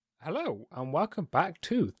Hello, and welcome back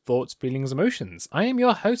to Thoughts, Feelings, Emotions. I am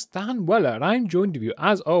your host, Dan Weller, and I'm joined with you,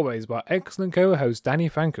 as always, by excellent co-host,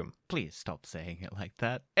 Danny Frankham. Please stop saying it like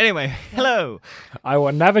that. Anyway, hello! I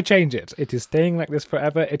will never change it. It is staying like this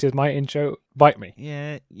forever. It is my intro. Bite me.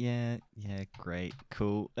 Yeah, great,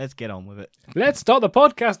 cool. Let's get on with it. Let's start the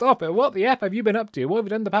podcast off. What the F have you been up to? What have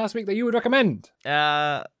you done the past week that you would recommend?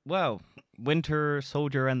 Well, Winter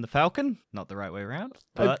Soldier and the Falcon. Not the right way around.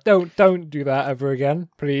 But... Don't do that ever again,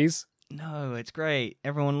 please. No, it's great.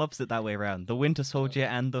 Everyone loves it that way around. The Winter Soldier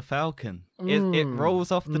and the Falcon. It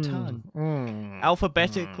rolls off the tongue.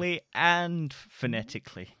 Alphabetically and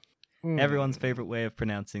phonetically. Everyone's favorite way of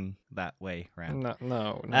pronouncing that way round.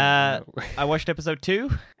 No. I watched episode 2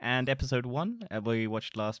 and episode 1 we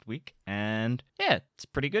watched last week, and yeah, it's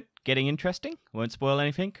pretty good. Getting interesting. Won't spoil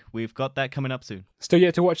anything. We've got that coming up soon. Still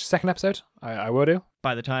yet to watch the second episode? I will do.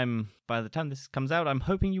 By the time this comes out, I'm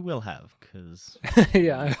hoping you will have, because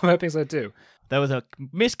yeah, I'm hoping so too. There was a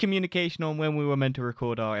miscommunication on when we were meant to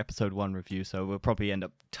record our episode 1 review, so we'll probably end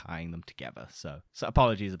up tying them together. So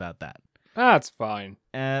apologies about that. That's fine.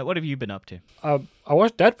 What have you been up to? I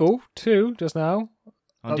watched Deadpool 2 just now.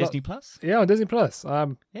 On Disney Plus? Yeah, on Disney Plus.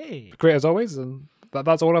 Hey. Great as always, and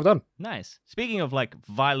that's all I've done. Nice. Speaking of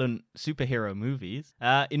violent superhero movies,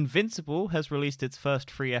 Invincible has released its first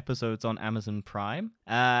 3 episodes on Amazon Prime,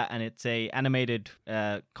 and it's a animated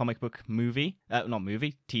comic book movie,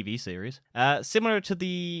 TV series, similar to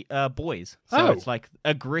The Boys. So it's like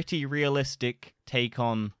a gritty, realistic take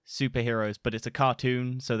on superheroes, but it's a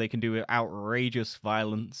cartoon, so they can do outrageous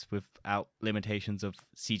violence without limitations of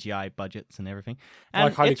CGI budgets and everything.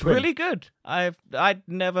 And it's really good. I'd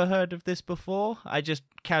never heard of this before. I just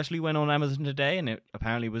casually went on Amazon today, and it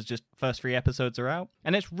apparently was just first 3 episodes are out,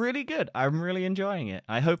 and it's really good. I'm really enjoying it.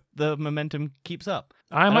 I hope the momentum keeps up.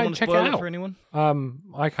 I might check it out for anyone.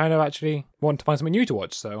 I kind of actually want to find something new to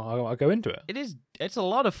watch, so I'll go into it. It's a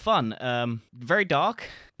lot of fun. Very dark,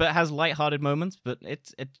 but has lighthearted moments. But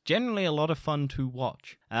it's generally a lot of fun to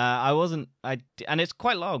watch. And it's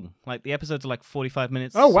quite long. Like the episodes are like 45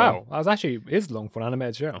 minutes. Oh wow, that is long for an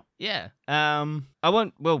animated show. Yeah. I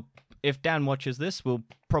won't. Well, if Dan watches this, we'll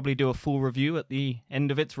probably do a full review at the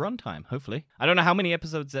end of its runtime. Hopefully, I don't know how many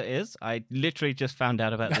episodes there is. I literally just found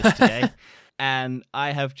out about this today. And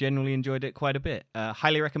I have generally enjoyed it quite a bit.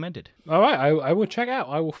 Highly recommended. All right, I will check out.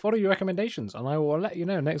 I will follow your recommendations, and I will let you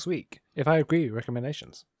know next week if I agree with your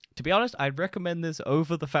recommendations. To be honest, I'd recommend this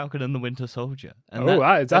over The Falcon and the Winter Soldier. And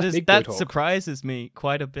that surprises me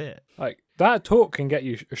quite a bit. Like, that talk can get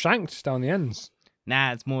you shanked down the ends.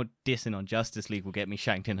 Nah, it's more dissing on Justice League will get me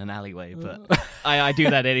shanked in an alleyway, but I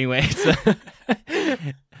do that anyway. So.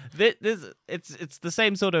 It's the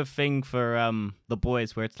same sort of thing for The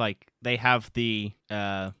Boys, where it's like they have the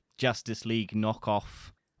Justice League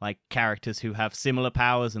knockoff characters who have similar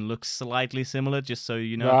powers and look slightly similar, just so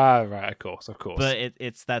you know. Right, of course. But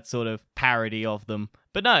it's that sort of parody of them.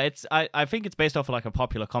 But no, I think it's based off of a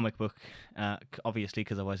popular comic book, obviously,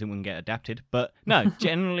 because otherwise it wouldn't get adapted. But no,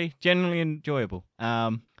 generally enjoyable.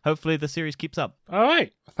 Hopefully the series keeps up. All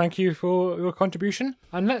right. Thank you for your contribution.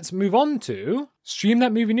 And let's move on to Stream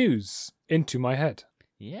That Movie News Into My Head.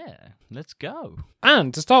 Yeah, let's go.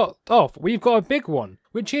 And to start off, we've got a big one,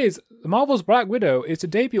 which is Marvel's Black Widow is to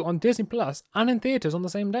debut on Disney Plus and in theaters on the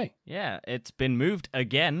same day. Yeah, it's been moved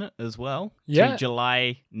again as well to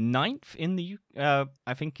July 9th in the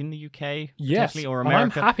I think in the UK, yes, or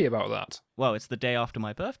America. I'm happy about that. Well, it's the day after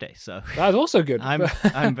my birthday, so that's also good.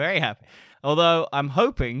 I'm very happy. Although I'm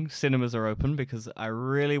hoping cinemas are open because I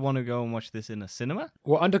really want to go and watch this in a cinema.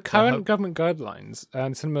 Well, under current government guidelines,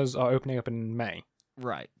 cinemas are opening up in May.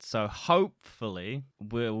 Right, so hopefully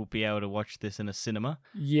we'll be able to watch this in a cinema.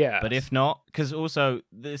 Yeah. But if not, because also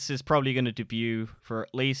this is probably going to debut for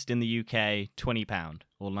at least in the UK £20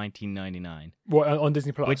 or $19.99. What, on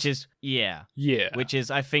Disney Plus? Which is, yeah. Which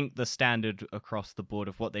is, I think, the standard across the board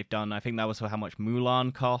of what they've done. I think that was how much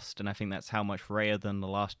Mulan cost, and I think that's how much Raya than The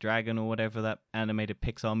Last Dragon or whatever that animated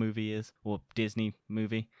Pixar movie is, or Disney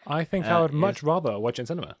movie. I think I would much rather watch it in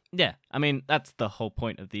cinema. Yeah, I mean, that's the whole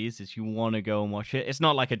point of these, is you want to go and watch it. It's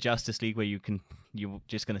not like a Justice League where you're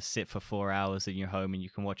just going to sit for 4 hours in your home and you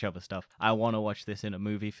can watch other stuff. I want to watch this in a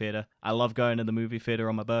movie theater. I love going to the movie theater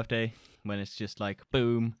on my birthday when it's just like,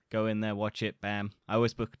 boom, go in there, watch it, bam. I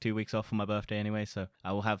always book 2 weeks off for my birthday anyway, so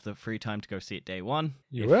I will have the free time to go see it day one.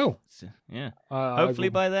 You will? Yeah. Hopefully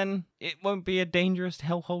by then, it won't be a dangerous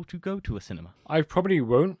hellhole to go to a cinema. I probably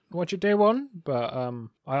won't watch it day one, but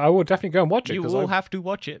I will definitely go and watch it. You will have to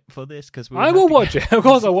watch it for this, because I will watch it. Of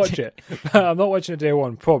course I'll watch it. I'm not watching it day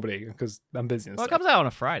one, probably, because I'm busy and stuff. It comes out on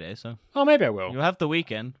a Friday, so... Oh, maybe I will. You'll have the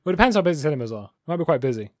weekend. Well, it depends how busy cinemas are. Might be quite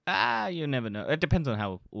busy. You never know. It depends on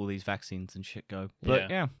how all these vaccines and shit go. But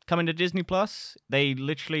yeah, coming to Disney Plus, they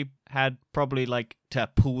literally had probably like to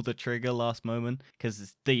pull the trigger last moment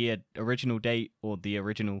because the original date or the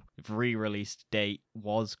original re-released date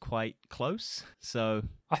was quite close. So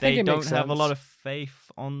they don't have a lot of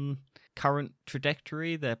faith on current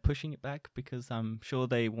trajectory. They're pushing it back because I'm sure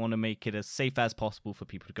they want to make it as safe as possible for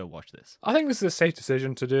people to go watch this. I think this is a safe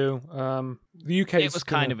decision to do. The UK, it was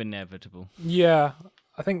kind of inevitable. Yeah,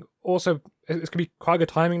 I think also it's going to be quite good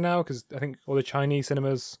timing now because I think all the Chinese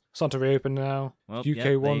cinemas start to reopen now. Well,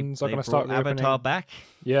 UK ones are going to start reopening. Avatar back.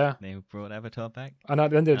 Yeah, they brought Avatar back. And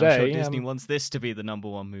at the end of the day, sure Disney wants this to be the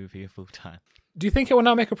 #1 movie of all time. Do you think it will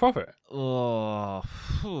now make a profit? Oh,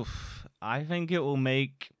 I think it will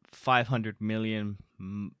make 500 million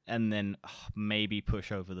and then maybe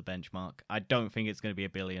push over the benchmark. I don't think it's going to be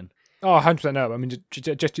 $1 billion. Oh, 100% no. I mean,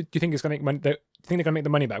 just do you think it's going to make money? Do you think they're going to make the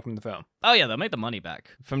money back from the film? Oh yeah, they'll make the money back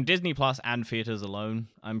from Disney Plus and theaters alone.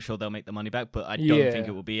 I'm sure they'll make the money back, but I don't think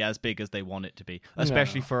it will be as big as they want it to be,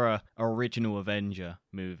 especially for a original Avenger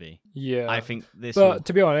movie. Yeah, I think this. But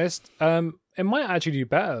to be honest, it might actually do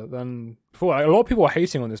better than before. Like, a lot of people were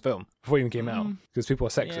hating on this film before it even came out because people are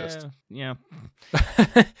sexist. Yeah.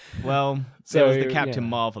 Well, there was the Captain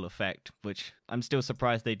Marvel effect, which I'm still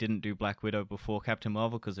surprised they didn't do Black Widow before Captain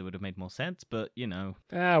Marvel because it would have made more sense. But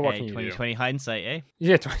what can you 2020 hindsight, eh?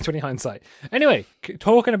 Yeah, 2020 hindsight. Anyway,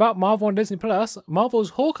 talking about Marvel on Disney Plus,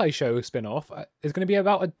 Marvel's Hawkeye show spin-off is going to be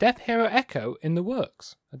about a Death Hero Echo in the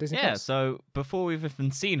works at Disney Plus. So before we've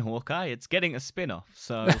even seen Hawkeye, it's getting a spin-off.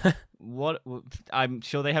 So what? I'm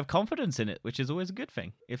sure they have confidence in it, which is always a good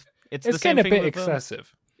thing. If it's getting a bit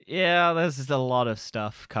excessive. Yeah, there's just a lot of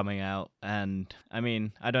stuff coming out, and I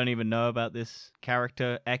mean, I don't even know about this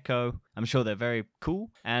character, Echo. I'm sure they're very cool,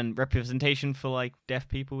 and representation for like deaf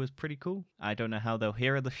people is pretty cool. I don't know how they'll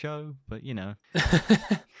hear the show, but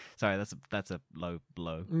sorry, that's a low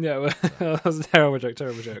blow. Yeah, that's a terrible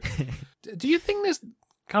joke. Do you think there's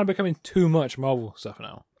kind of becoming too much Marvel stuff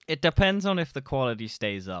now? It depends on if the quality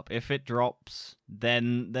stays up. If it drops,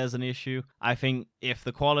 then there's an issue. I think if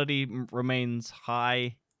the quality remains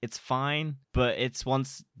high, it's fine, but it's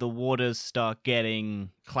once the waters start getting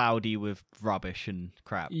cloudy with rubbish and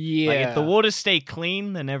crap. Yeah. Like if the waters stay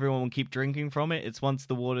clean, then everyone will keep drinking from it. It's once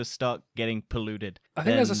the waters start getting polluted. I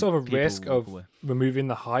think there's a sort of risk of removing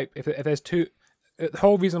the hype. If there's too... The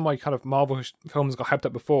whole reason why kind of Marvel films got hyped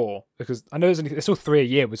up before, because I know it's still 3 a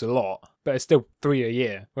year was a lot, but it's still 3 a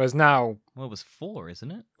year. Whereas now... Well, it was 4,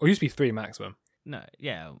 isn't it? Well, it used to be 3 maximum. No,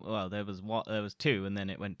 yeah. Well, there was 2, and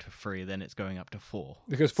then it went to 3. Then it's going up to 4.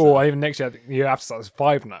 Because 4, even next year after that, it's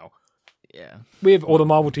 5 now. Yeah. With all the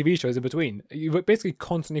Marvel TV shows in between, you've basically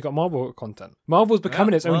constantly got Marvel content. Marvel's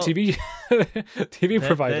becoming its own TV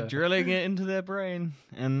provider. They're drilling it into their brain,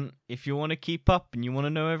 and if you want to keep up and you want to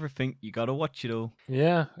know everything, you got to watch it all.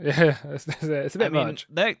 Yeah, it's a bit much.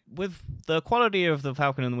 With the quality of the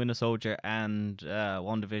Falcon and the Winter Soldier and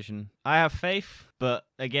WandaVision, I have faith. But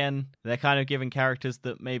again, they're kind of giving characters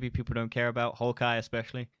that maybe people don't care about, Hawkeye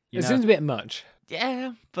especially. It seems a bit much.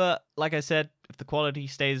 Yeah, but like I said, if the quality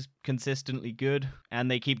stays consistently good and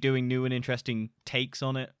they keep doing new and interesting takes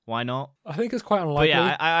on it, why not? I think it's quite unlikely. But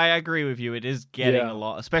yeah, I agree with you. It is getting a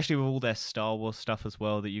lot, especially with all their Star Wars stuff as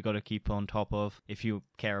well that you got to keep on top of if you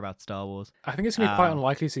care about Star Wars. I think it's going to be quite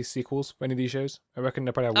unlikely to see sequels for any of these shows. I reckon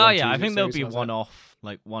they'll probably have I think there'll be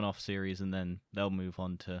one-off series, and then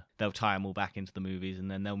they'll tie them all back into the movies,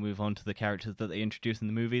 and then they'll move on to the characters that they introduce in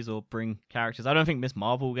the movies or bring characters. I don't think Miss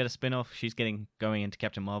Marvel will get a spin-off. She's going into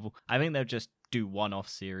Captain Marvel. I think they'll just do one-off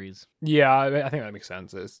series. Yeah, I think that makes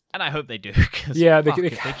sense. And I hope they do. They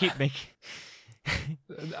keep making...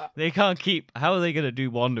 They can't keep... How are they going to do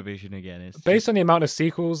WandaVision again? Based on the amount of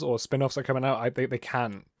sequels or spin-offs that are coming out, I think they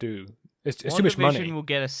can't do... It's too much money. WandaVision will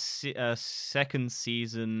get a second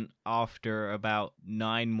season after about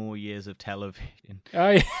 9 more years of television.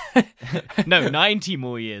 Oh, yeah. No, 90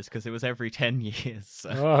 more years, because it was every 10 years.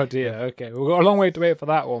 So. Oh, dear. Okay. We've got a long way to wait for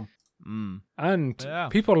that one. And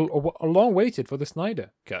people are long waited for the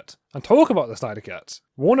Snyder Cut. And talk about the Snyder Cut.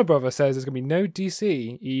 Warner Brothers says there's going to be no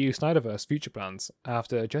DC EU Snyderverse future plans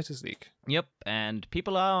after Justice League. Yep, and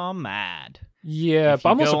people are mad. Yeah,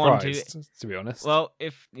 but I'm not surprised, to be honest. Well,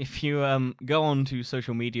 if you go onto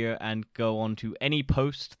social media and go onto any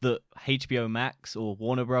post that HBO Max or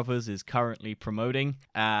Warner Brothers is currently promoting,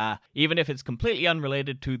 even if it's completely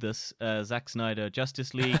unrelated to this Zack Snyder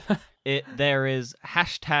Justice League, there is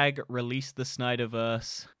hashtag release the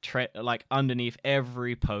Snyderverse underneath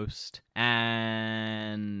every post,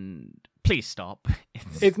 and please stop.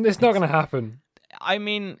 It's not going to happen. I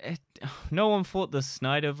mean, no one thought the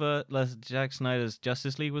Zack Snyder's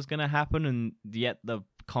Justice League was going to happen, and yet the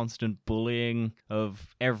constant bullying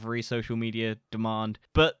of every social media demand.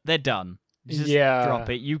 But they're done. Just drop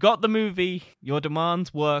it. You got the movie. Your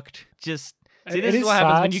demands worked. Just see, this is what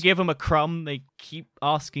happens when you give them a crumb. They keep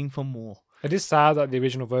asking for more. It is sad that the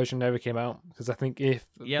original version never came out, because I think if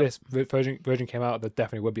this version came out, there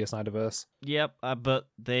definitely would be a Snyderverse. Yep, but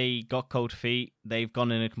they got cold feet. They've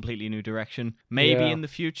gone in a completely new direction. Maybe in the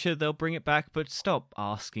future they'll bring it back, but stop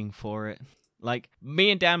asking for it. Like, me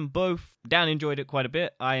and Dan enjoyed it quite a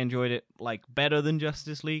bit. I enjoyed it, like, better than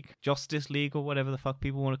Justice League, or whatever the fuck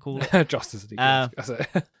people want to call it. Justice League.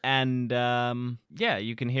 And,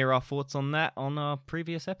 you can hear our thoughts on that on our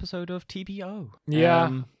previous episode of TBO.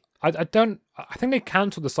 Yeah. I think they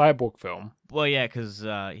cancelled the Cyborg film. Well, yeah, because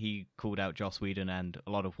he called out Joss Whedon and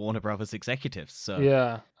a lot of Warner Brothers executives. So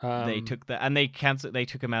they took that, and they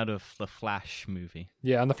took him out of the Flash movie.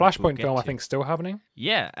 Yeah, and the Flashpoint film I think still happening.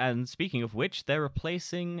 Yeah, and speaking of which, they're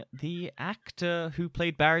replacing the actor who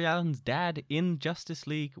played Barry Allen's dad in Justice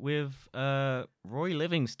League with Roy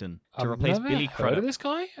Livingston to replace Billy Crudup. Heard of this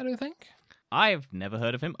guy? I don't think. I've never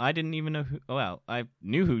heard of him. I didn't even know who... Well, I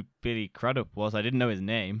knew who Billy Crudup was. I didn't know his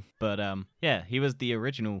name. But, he was the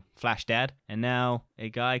original Flash dad. And now a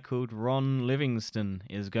guy called Ron Livingston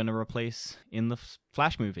is going to replace in the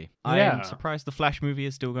Flash movie. I am surprised the Flash movie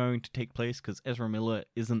is still going to take place, because Ezra Miller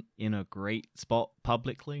isn't in a great spot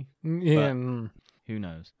publicly. Yeah. Who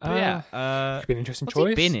knows? But could be an interesting what's choice.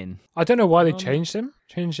 He been in? I don't know why they changed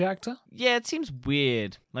the actor. Yeah, it seems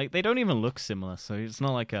weird. Like, they don't even look similar, so it's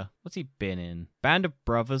not like what's he been in? Band of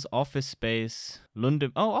Brothers, Office Space,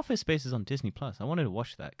 London. Oh, Office Space is on Disney Plus. I wanted to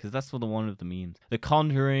watch that because that's one of the memes. The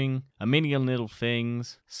Conjuring, A Million Little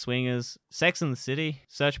Things, Swingers, Sex and the City,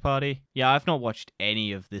 Search Party. Yeah, I've not watched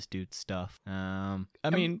any of this dude's stuff.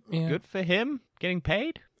 Good for him getting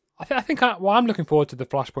paid. I think I'm looking forward to the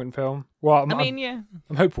Flashpoint film. Well, I'm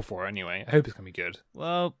hopeful for it anyway. I hope it's going to be good.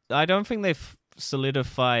 Well, I don't think they've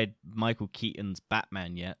solidified Michael Keaton's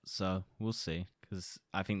Batman yet, so we'll see. Because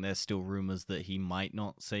I think there's still rumors that he might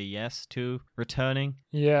not say yes to returning.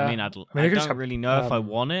 Yeah. I don't really know if I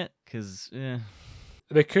want it, because...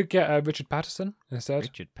 They could get Richard Pattinson instead.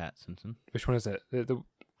 Richard Pattinson? Which one is it? The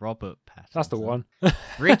Robert Pattinson. That's the one.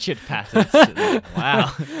 Richard Pattinson.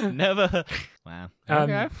 Wow. Never... Wow.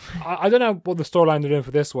 Okay. I don't know what the storyline they're doing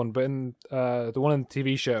for this one, but in the one in the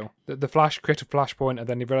TV show, the Flash created Flashpoint, and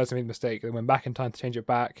then he realized he made a mistake, and went back in time to change it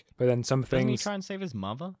back. But then some things... Doesn't he try and save his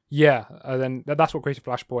mother? Yeah, and then that's what created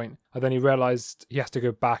Flashpoint. And then he realized he has to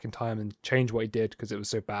go back in time and change what he did because it was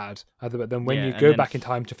so bad. But then when you go back in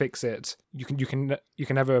time to fix it, you can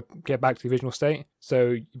never get back to the original state.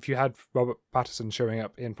 So if you had Robert Pattinson showing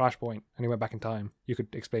up in Flashpoint and he went back in time, you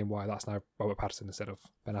could explain why that's now Robert Pattinson instead of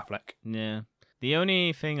Ben Affleck. Yeah. The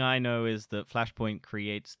only thing I know is that Flashpoint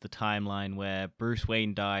creates the timeline where Bruce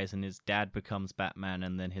Wayne dies and his dad becomes Batman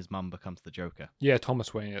and then his mum becomes the Joker. Yeah,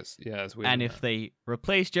 Thomas Wayne is. Yeah, it's weird. And if they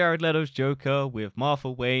replace Jared Leto's Joker with Martha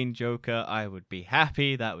Wayne Joker, I would be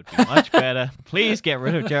happy. That would be much better. Please get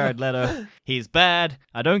rid of Jared Leto. He's bad.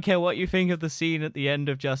 I don't care what you think of the scene at the end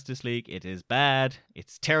of Justice League. It is bad.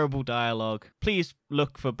 It's terrible dialogue. Please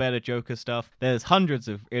look for better Joker stuff. There's hundreds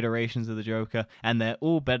of iterations of the Joker, and they're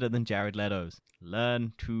all better than Jared Leto's.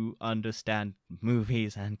 Learn to understand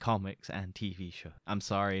movies and comics and TV shows. I'm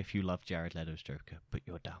sorry if you love Jared Leto's Joker, but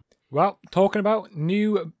you're dumb. Well, talking about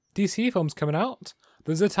new DC films coming out,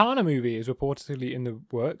 the Zatanna movie is reportedly in the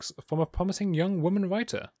works from a promising young woman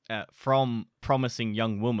writer. From Promising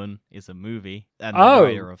Young Woman is a movie, and the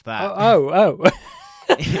writer of that.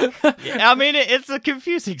 I mean, it's a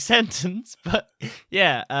confusing sentence, but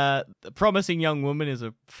yeah, Promising Young Woman is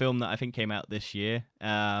a film that I think came out this year,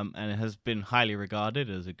 and it has been highly regarded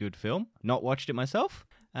as a good film. Not watched it myself,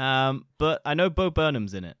 but I know Bo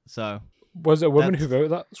Burnham's in it, so... Was it a woman who wrote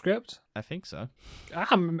that script? I think so.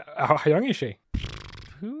 How young is she?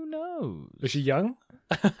 Who knows? Is she young?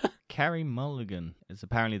 Carey Mulligan is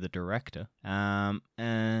apparently the director.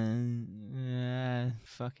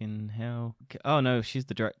 Fucking hell. Oh no, she's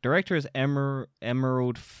the director is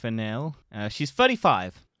Emerald Fennell. She's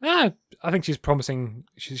 35. I think she's promising.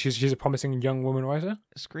 She's a promising young woman writer.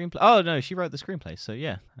 Screenplay. Oh no, she wrote the screenplay. So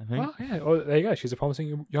yeah, I think. Oh yeah. Oh, there you go. She's a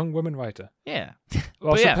promising young woman writer. Yeah.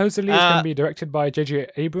 Well, supposedly it's going to be directed by J.J.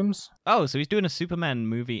 Abrams. Oh, so he's doing a Superman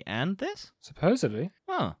movie and this? Supposedly.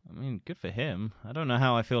 Oh, I mean, good for him. I don't know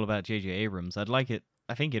how I feel about J.J. Abrams. I'd like it.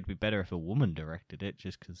 I think it'd be better if a woman directed it,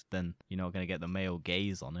 just because then you're not going to get the male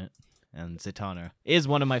gaze on it. and Zatanna is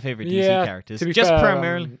one of my favorite DC Yeah, characters. to be Just fair,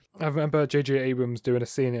 primarily. I remember J.J. Abrams doing a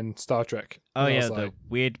scene in Star Trek. Oh and I yeah, was the like,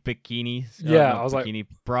 weird bikini. Yeah, not I was like, bikini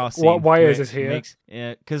bra scene. why is this here?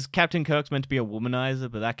 Yeah, because Captain Kirk's meant to be a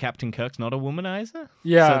womanizer, but that Captain Kirk's not a womanizer.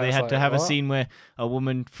 Yeah, so they it's had like, to have a what? scene where a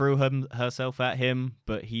woman threw herself at him,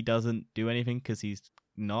 but he doesn't do anything because he's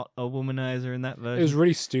not a womanizer in that version. It was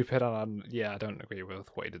really stupid, and I don't agree with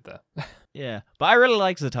what he did there. Yeah, but I really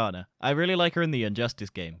like Zatanna. I really like her in the Injustice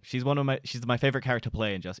game. She's my favorite character to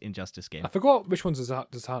play in Injustice game. I forgot which one's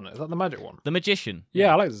Zatanna. Is that the magic one? The magician.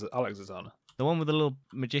 Yeah, I like Zatanna. The one with the little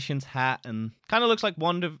magician's hat and kind of looks like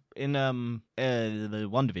Wanda in the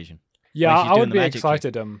WandaVision. Yeah, Where she's I doing would the be magic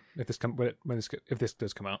excited if this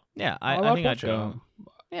does come out. Yeah, I'd I think I'd watch it. go.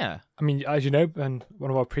 Yeah, I mean, as you know, in one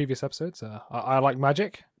of our previous episodes, I like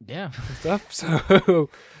magic yeah. and stuff. So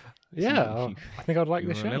yeah, So I think I'd like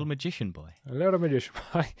You're this a show. little magician boy. A little magician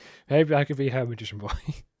boy. Maybe I could be her magician boy.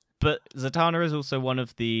 But Zatanna is also one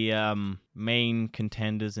of the main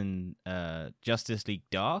contenders in Justice League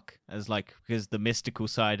Dark, because the mystical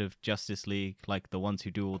side of Justice League, like the ones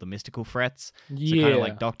who do all the mystical threats. So kind of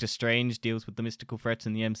like Doctor Strange deals with the mystical threats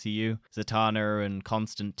in the MCU. Zatanna and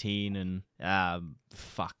Constantine and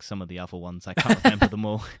some of the other ones. I can't remember them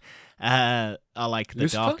all. Are like the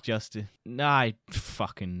Lucifer? Dark Justice. No, I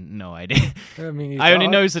fucking no idea. I mean, I only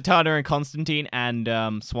know Zatanna and Constantine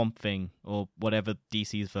and Swamp Thing, or whatever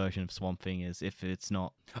DC's version of Swamp Thing is, if it's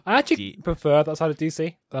not. I actually prefer that side of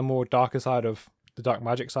DC, the more darker side of the dark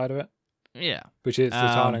magic side of it, Yeah. which is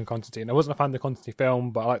Zatanna and Constantine. I wasn't a fan of the Constantine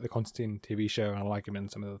film, but I like the Constantine TV show, and I like him in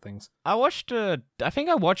some of the things. I think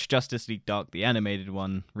I watched Justice League Dark, the animated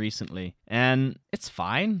one, recently, and it's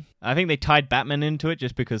fine. I think they tied Batman into it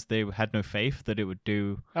just because they had no faith that it would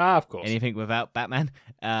do Of course. anything without Batman.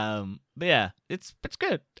 But yeah, it's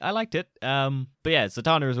good. I liked it. But yeah,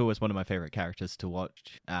 Zatanna is always one of my favorite characters to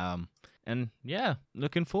watch. And yeah,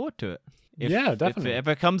 looking forward to it. Yeah, definitely. If it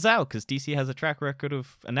ever comes out, because DC has a track record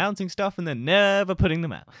of announcing stuff and then never putting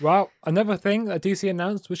them out. Well, another thing that DC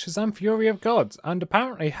announced was Shazam Fury of Gods, and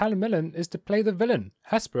apparently Helen Mirren is to play the villain,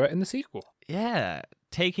 Hespera, in the sequel. Yeah,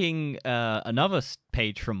 taking another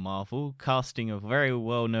page from Marvel, casting a very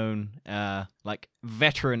well-known,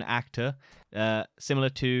 veteran actor, similar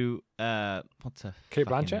to what's her Kate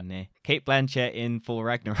fucking Blanchett? name? Kate Blanchett in Thor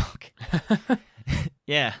Ragnarok.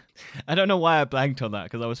 Yeah, I don't know why I blanked on that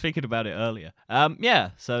because I was thinking about it earlier. Yeah,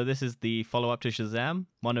 so this is the follow-up to Shazam,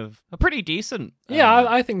 one of a pretty decent. Yeah,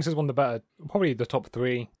 I think this is one of the better, probably the top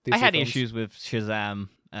 3 DC I had films. issues with Shazam.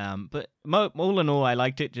 But all in all, I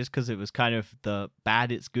liked it just because it was kind of the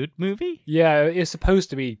bad it's good movie. Yeah, it's supposed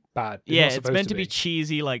to be bad. It's meant to be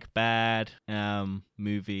cheesy, like bad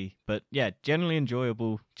movie. But yeah, generally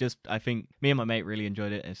enjoyable. Just, I think me and my mate really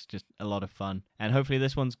enjoyed it. It's just a lot of fun. And hopefully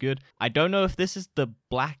this one's good. I don't know if this is the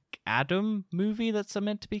Black Adam movie that's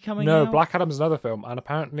meant to be coming out. No, Black Adam's another film. And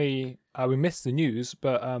apparently, we missed the news,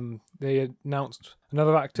 but they announced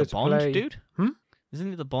another actor to Bond play... dude?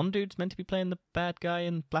 Isn't it the Bond dude's meant to be playing the bad guy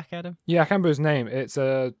in Black Adam? Yeah, I can't remember his name. It's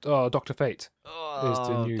Dr. Fate. Is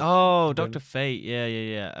the new Dr. Fate.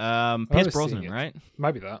 Yeah. I've Pierce never seen Brosnan, it. right?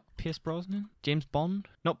 Might be that. Pierce Brosnan? James Bond?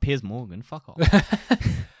 Not Piers Morgan. Fuck off.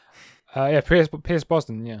 Yeah, Pierce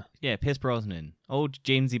Brosnan, yeah. Yeah, Pierce Brosnan. Old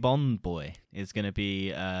Jamesy Bond boy is going to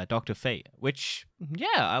be Dr. Fate, which, yeah,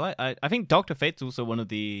 I like. I think Dr. Fate's also one of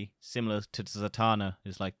the, similar to Zatanna,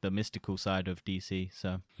 is like the mystical side of DC,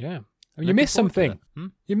 so... Yeah. You missed something.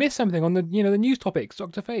 You missed something on the the news topics,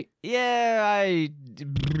 Dr. Fate. Yeah,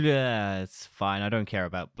 it's fine. I don't care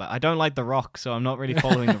about. I don't like The Rock, so I'm not really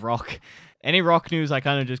following The Rock. Any Rock news, I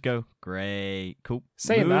kind of just go, great, cool.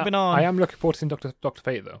 Moving on. I am looking forward to seeing Dr.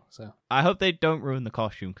 Fate though. So I hope they don't ruin the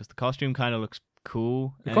costume because the costume kind of looks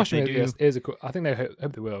cool. The costume is a cool. I think they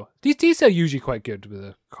hope they will. These are usually quite good with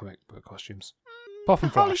the comic book costumes. Apart from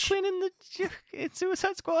Harley Flash. Quinn in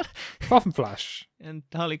Suicide Squad. Apart from Flash. And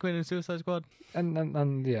Harley Quinn in Suicide Squad.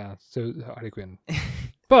 And yeah, so Harley Quinn.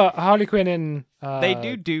 But Harley Quinn in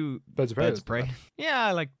they do Birds of Prey.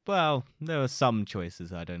 Yeah, there were some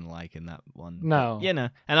choices I don't like in that one. No.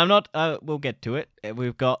 But, and I'm not we'll get to it.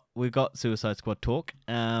 We've got Suicide Squad talk.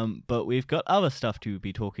 But we've got other stuff to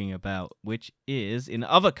be talking about, which is in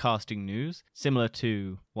other casting news, similar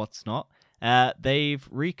to What's Not. They've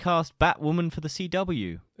recast Batwoman for the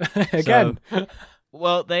CW. Again.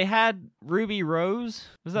 Well, they had Ruby Rose.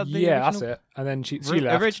 Was that the original? That's it. And then she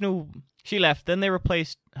left. She left. Then they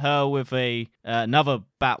replaced her with another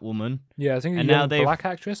Batwoman. Yeah, I think and a now young black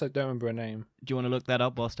actress. I don't remember her name. Do you want to look that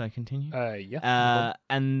up whilst I continue? Yeah.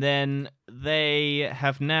 And then they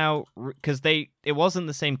have now, because it wasn't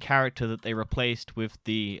the same character that they replaced with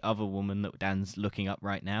the other woman that Dan's looking up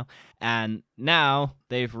right now, and now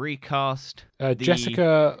they've recast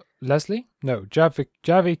Jessica Leslie? No,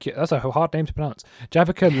 Javicia. That's a hard name to pronounce.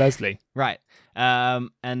 Javicia Leslie. Right.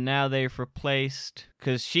 And now they've replaced,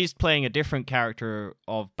 because she's playing a different character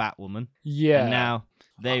of Batwoman. Yeah. And now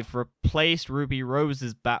they've replaced Ruby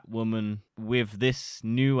Rose's Batwoman with this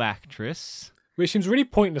new actress. Which seems really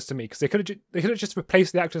pointless to me, because they could have just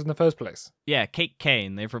replaced the actors in the first place. Yeah, Kate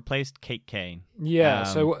Kane. They've replaced Kate Kane. Yeah,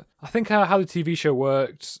 so I think how the TV show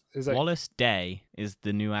worked is that... Wallace Day is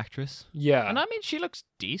the new actress. Yeah. And I mean, she looks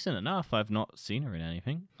decent enough. I've not seen her in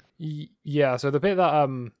anything. Yeah, so the bit that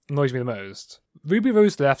annoys me the most, Ruby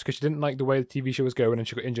Rose left because she didn't like the way the TV show was going and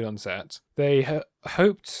she got injured on set. They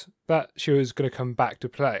hoped that she was going to come back to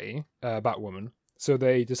play Batwoman. So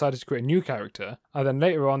they decided to create a new character, and then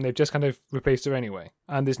later on they've just kind of replaced her anyway.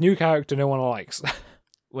 And this new character no one likes.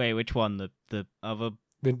 Wait, which one? The other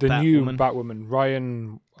the new Batwoman,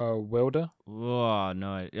 Ryan Wilder. Oh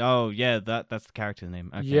no! Oh yeah, that's the character's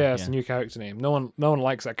name. Okay, yeah, it's a new character name. No one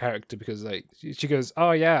likes that character because she goes,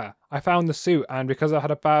 oh yeah, I found the suit, and because I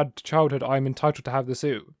had a bad childhood, I'm entitled to have the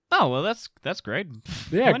suit. Oh well, that's great.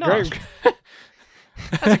 Yeah, great.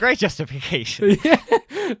 That's a great justification. Yeah.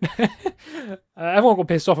 Everyone got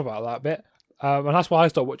pissed off about that bit. And that's why I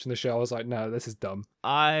stopped watching the show. I was like, no, this is dumb.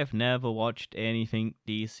 I've never watched anything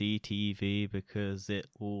DC TV because it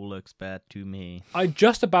all looks bad to me. I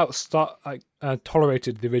just about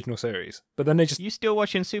tolerated the original series, but then they just... You still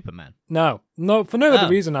watching Superman? No, for no other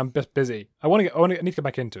reason. I'm just busy. I need to get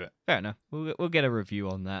back into it. Fair enough. We'll get a review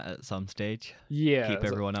on that at some stage. Yeah. Keep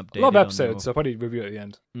everyone updated. A lot of episodes, so I'll probably review at the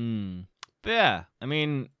end. But yeah, I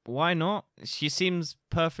mean, why not? She seems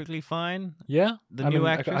perfectly fine. Yeah, the new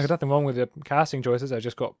actress. I got nothing wrong with the casting choices.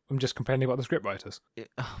 I'm just complaining about the scriptwriters.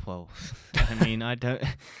 Well, I mean, I don't.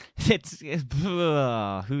 It's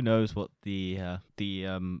who knows what the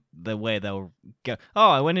way they'll go. Oh,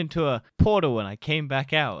 I went into a portal and I came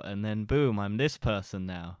back out, and then boom, I'm this person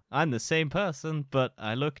now. I'm the same person, but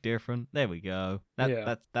I look different. There we go.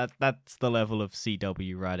 That's the level of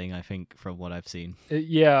CW writing, I think, from what I've seen.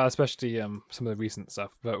 Yeah, especially some of the recent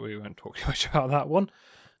stuff, but we won't talk too much about that one.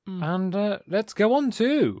 And let's go on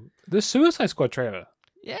to the Suicide Squad trailer.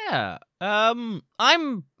 Yeah.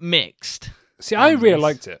 I'm mixed. See, I really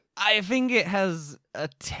liked it. I think it has a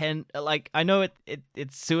 10. Like, I know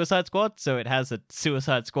it's Suicide Squad, so it has a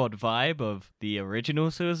Suicide Squad vibe of the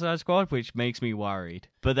original Suicide Squad, which makes me worried.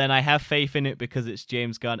 But then I have faith in it because it's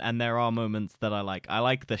James Gunn, and there are moments that I like. I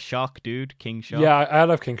like the Shark dude, King Shark. Yeah, I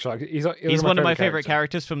love King Shark. He's one of my favorite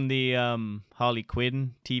characters from the Harley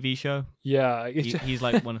Quinn TV show. Yeah, he's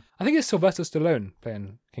like one. I think it's Sylvester Stallone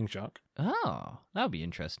playing King Shark. Oh, that would be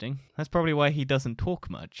interesting. That's probably why he doesn't talk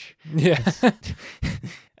much. Yeah.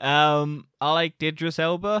 I like Idris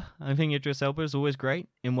Elba. I think Idris Elba is always great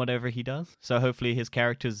in whatever he does. So hopefully his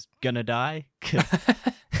character's gonna die.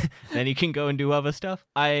 Then he can go and do other stuff.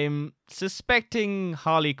 I'm suspecting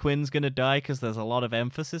Harley Quinn's gonna die because there's a lot of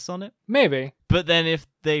emphasis on it. Maybe. But then if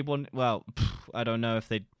they want... Well, I don't know if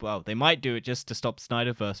they... Well, they might do it just to stop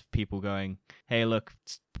Snyderverse people going, hey, look...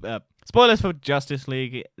 spoilers for Justice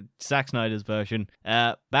League, Zack Snyder's version.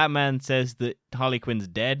 Batman says that Harley Quinn's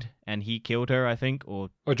dead, and he killed her, I think, or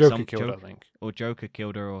Joker killed her, I think. Or Joker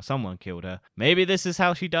killed her, or someone killed her. Maybe this is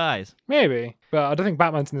how she dies. Maybe, but I don't think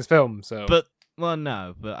Batman's in this film, so... Well,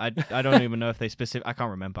 no, but I don't even know if they I can't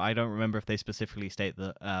remember. I don't remember if they specifically state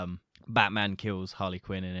that Batman kills Harley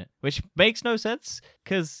Quinn in it, which makes no sense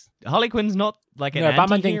because Harley Quinn's not like an anti-hero.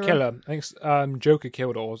 Batman didn't kill her. I think Joker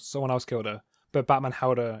killed her, or someone else killed her, but Batman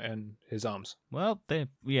held her in his arms. Well,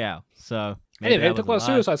 so... Anyway, talk about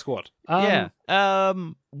Suicide Squad.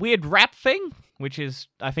 Weird rap thing, which is,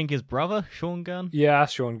 I think, his brother, Sean Gunn. Yeah,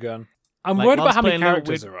 Sean Gunn. I'm worried about how many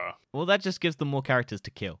characters there are. Well, that just gives them more characters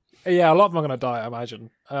to kill. Yeah, a lot of them are going to die, I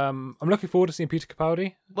imagine. I'm looking forward to seeing Peter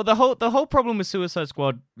Capaldi. Well, the whole problem with Suicide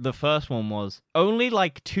Squad, the first one was only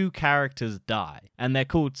like 2 characters die, and they're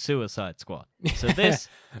called Suicide Squad. So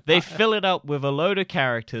they fill it up with a load of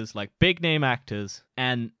characters, like big name actors,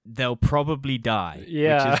 and they'll probably die. Which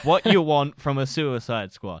is what you want from a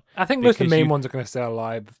Suicide Squad. I think most of the main ones are going to stay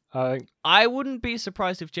alive. I wouldn't be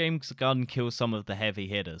surprised if James Gunn kills some of the heavy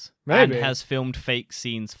hitters. Maybe. And has filmed fake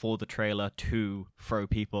scenes for the trailer to throw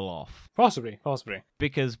people off. Possibly.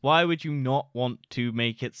 Because why would you not want to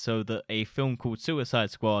make it so that a film called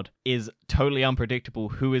Suicide Squad is totally unpredictable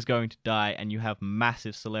who is going to die, and you have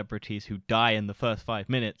massive celebrities who die in the first 5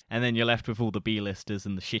 minutes, and then you're left with all the B-listers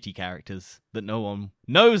and the shitty characters that no one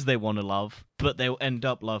knows they want to love, but they'll end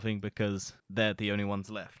up loving because they're the only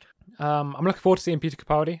ones left. I'm looking forward to seeing Peter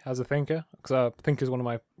Capaldi as a Thinker, because Thinker is one of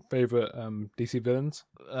my favorite DC villains.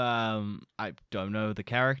 I don't know the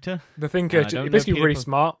character. The Thinker, he's basically really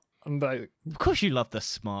smart. And of course, you love the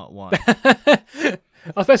smart one.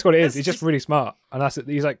 That's basically what it is. He's just really smart, and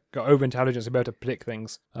he's like got over intelligence to be able to predict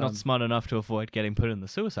things. Not smart enough to avoid getting put in the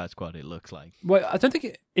Suicide Squad. It looks like. Well, I don't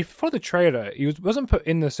think if for the trailer he wasn't put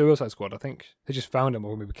in the Suicide Squad. I think they just found him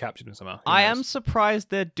or maybe captured him somehow. I am surprised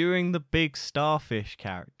they're doing the big starfish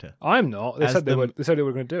character. I'm not. They said they were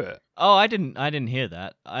going to do it. Oh, I didn't hear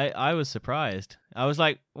that. I was surprised. I was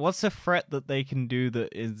like, what's a threat that they can do that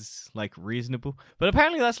is like reasonable? But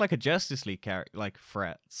apparently that's like a Justice League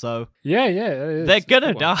threat. So yeah, they're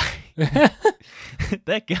gonna die.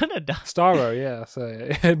 They're gonna die. Starro, yeah. So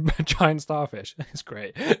giant starfish. It's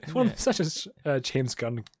great. It's such a James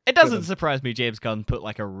Gunn. It doesn't surprise me. James Gunn put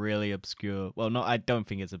like a really obscure. Well, I don't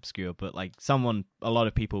think it's obscure, but like someone a lot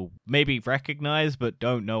of people maybe recognize but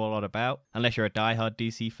don't know a lot about, unless you're a diehard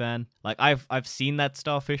DC fan. Like I've seen that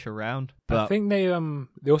starfish around. But I think they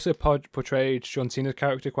also portrayed John Cena's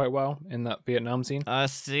character quite well in that Vietnam scene.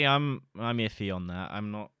 See, I'm iffy on that.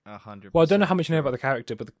 I'm not 100%. Well, I don't know how much you know about the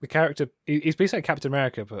character, but the character he's basically like Captain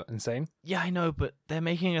America, but insane. Yeah, I know, but they're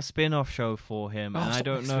making a spin-off show for him, and I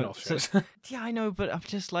don't know. Yeah, I know, but I'm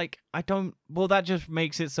just like I don't. Well, that just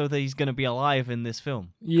makes it so that he's going to be alive in this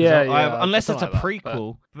film. Yeah, unless it's a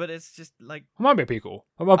prequel, but it's just like it might be a prequel.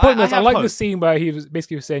 My point is, I like the scene where he was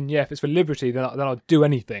basically saying, "Yeah, if it's for liberty, then I'll do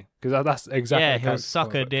anything," because that's exactly. Yeah, he'll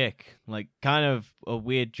suck a dick. Like kind of a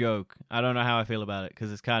weird joke. I don't know how I feel about it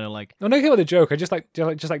because it's kind of like. No, I don't care about the joke. I just like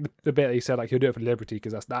the bit that he said, like he'll do it for liberty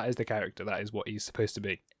because that is the character. That is what he's supposed to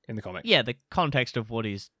be in the comic. Yeah, the context of what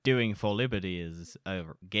he's doing for liberty is a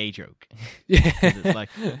gay joke. Yeah, it's like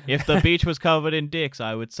if the beach was covered in dicks,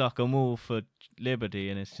 I would suck them all for liberty,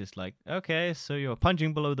 and it's just like, okay, so you're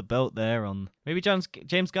punching below the belt there. On maybe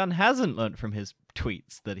James Gunn hasn't learned from his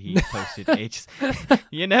tweets that he posted ages.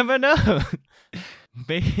 You never know.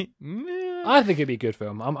 I think it'd be a good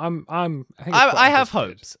film. I have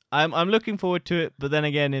hopes. I'm looking forward to it, but then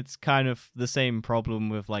again, it's kind of the same problem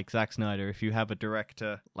with like Zack Snyder. If you have a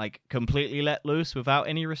director like completely let loose without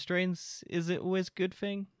any restraints, is it always a good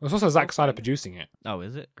thing? It's also Zack Snyder producing it. Oh,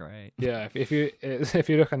 is it? Great. Yeah, if you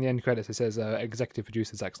look on the end credits, it says executive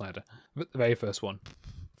producer Zack Snyder, the very first one.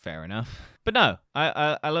 Fair enough. But no,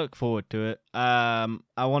 I look forward to it. I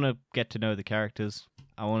want to get to know the characters.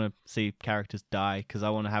 I want to see characters die because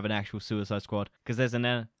I want to have an actual Suicide Squad. Because there's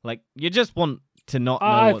you just want to not know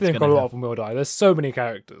what's going to happen. I think a lot of them will die. There's so many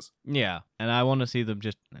characters. Yeah, and I want to see them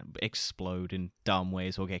just explode in dumb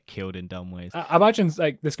ways or get killed in dumb ways. I imagine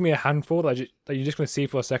like there's going to be a handful that you're just going to see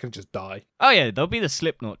for a second and just die. Oh yeah, there'll be the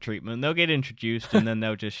Slipknot treatment. They'll get introduced and then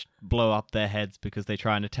they'll just blow up their heads because they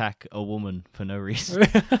try and attack a woman for no reason.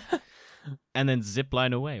 And then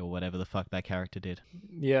zipline away or whatever the fuck that character did.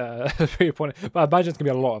 Yeah, that's pretty funny. But I imagine it's going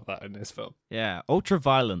to be a lot of that in this film. Yeah, ultra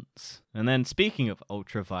violence. And then speaking of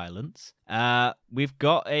ultra violence, we've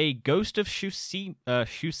got a Ghost of Tsushima.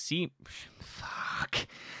 Fuck.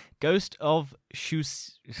 Ghost of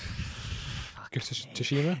Tsushima?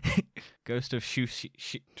 Ghost of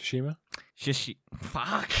Tsushima?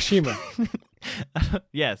 Fuck. Tsushima.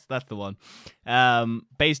 Yes, that's the one.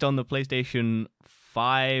 Based on the PlayStation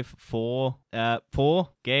 4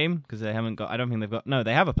 game, because they haven't got. I don't think they've got. No,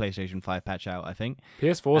 they have a PlayStation 5 patch out. I think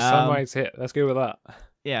PS4 Sunrise hit. Let's go with that.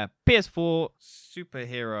 Yeah, PS4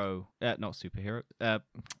 superhero. Not superhero.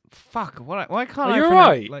 Fuck. Why can't I? You're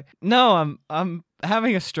right. Like, no, I'm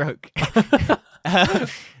having a stroke.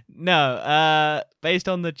 No. Based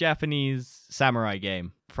on the Japanese samurai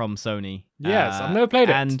game from Sony. Yes, I've never played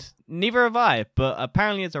it. And neither have I, but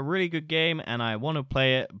apparently it's a really good game and I want to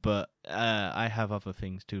play it, but I have other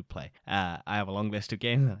things to play. I have a long list of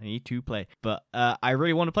games that I need to play, but I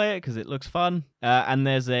really want to play it because it looks fun. And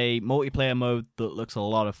there's a multiplayer mode that looks a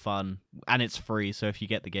lot of fun, and it's free, so if you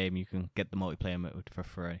get the game, you can get the multiplayer mode for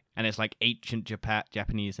free. And it's like ancient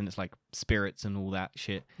Japanese, and it's like spirits and all that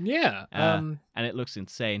shit. Yeah. And it looks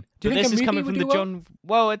insane. Do you think this is coming from the John...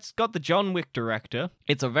 Well, it's got the John Wick director.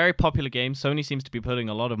 It's a very popular game. Sony seems to be putting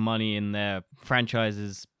a lot of money in their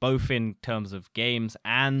franchises, both in terms of games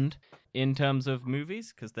and in terms of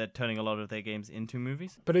movies, because they're turning a lot of their games into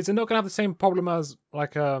movies. But is it not going to have the same problem as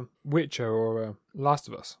like a Witcher or Last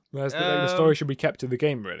of Us? Whereas the story should be kept to the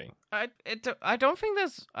game, really. I don't think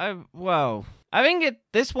there's... I think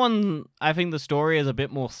this one, I think the story is a bit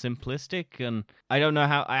more simplistic, and I don't know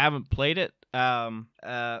how... I haven't played it.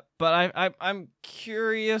 But I'm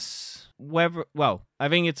curious whether... Well, I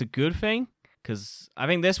think it's a good thing, because I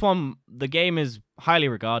think this one, the game is highly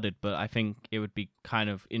regarded, but I think it would be kind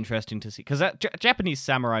of interesting to see, because Japanese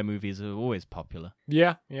samurai movies are always popular.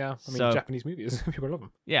 Yeah. I mean, Japanese movies, people love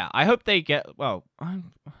them. Yeah, I hope they get,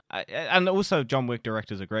 and also John Wick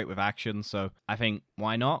directors are great with action, so I think,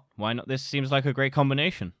 why not? This seems like a great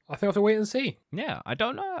combination. I think I'll have to wait and see. Yeah, I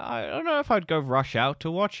don't know if I'd go rush out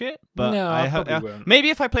to watch it, but no, I probably won't.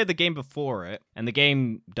 Maybe if I played the game before it, and the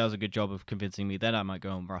game does a good job of convincing me, then I might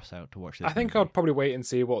go and rush out to watch this. I think I'd probably wait and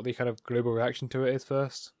see what the kind of global reaction to it is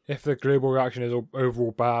first. If the global reaction is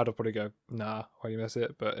overall bad, I'll probably go, nah, why do you miss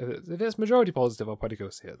it? But if it's majority positive, I'll probably go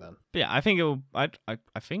see it then. But yeah, I think I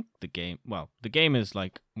think the game is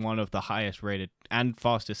like one of the highest rated and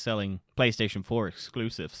fastest selling PlayStation 4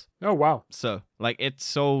 exclusives. Oh, wow. So, like, it's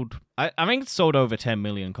sold, I think it's sold over 10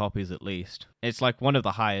 million copies at least. It's like one of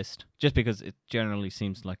the highest, just because it generally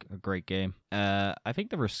seems like a great game. I think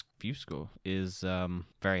the review score is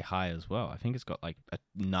very high as well. I think it's got like a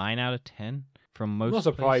 9 out of 10 from most. I'm not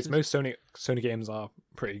surprised. places. Most Sony games are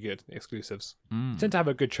pretty good, exclusives. Tend to have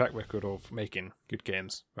a good track record of making good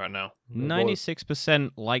games right now.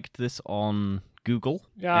 96% liked this on Google,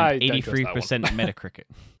 Yeah, and I don't trust 83% Metacritic.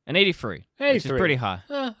 And 83, which is pretty high.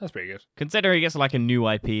 That's pretty good. Considering it's like a new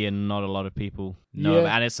IP and not a lot of people know it,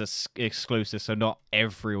 Yeah. and it's exclusive, so not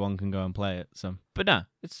everyone can go and play it. So, but no,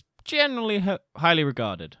 it's generally highly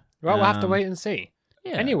regarded. Well, we'll have to wait and see.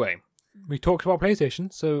 Yeah. Anyway, we talked about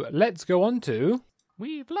PlayStation, so let's go on to...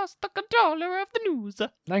 We've lost the controller of the news.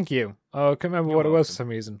 Thank you. Oh, I can't remember You're what it was welcome. for some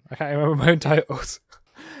reason. I can't remember my own titles.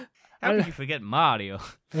 How can you forget Mario?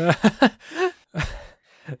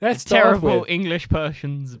 Let's Terrible English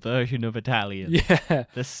person's version of Italian. Yeah.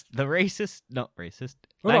 The racist, not racist.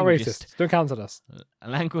 We're not racist. Don't cancel us.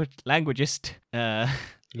 Languagist.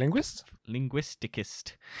 Linguist?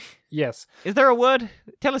 Linguisticist. Yes. Is there a word?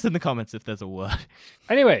 Tell us in the comments if there's a word.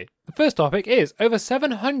 Anyway, the first topic is over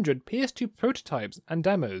 700 PS2 prototypes and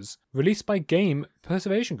demos released by game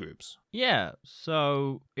preservation groups. Yeah,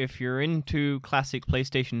 so if you're into classic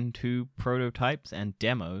PlayStation 2 prototypes and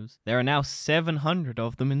demos, there are now 700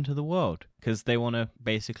 of them into the world, because they want to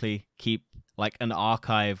basically keep like an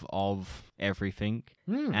archive of everything.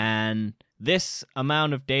 And this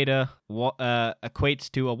amount of data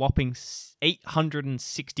equates to a whopping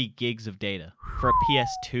 860 gigs of data for a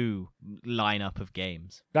PS2 lineup of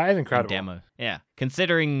games. That is incredible. Demo. Yeah.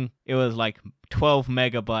 Considering it was like 12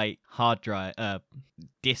 megabyte hard drive,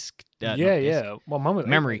 disk. Well, mine was 8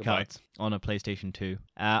 memory megabytes. cards on a PlayStation 2.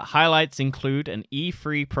 Highlights include an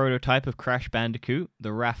E3 prototype of Crash Bandicoot,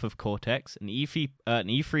 The Wrath of Cortex, an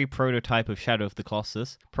E3 prototype of Shadow of the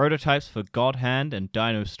Colossus, prototypes for God Hand and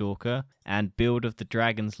Dino Stalker, and Build of the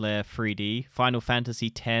Dragon's Lair 3D, Final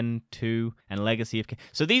Fantasy X, 2, and Legacy of...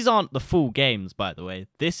 So these aren't the full games, by the way.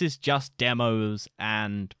 This is just demos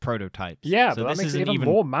and prototypes. Yeah, so but this that makes isn't it even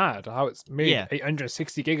more mad how it's made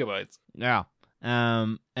 860 gigabytes. Yeah.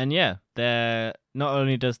 And yeah, they're not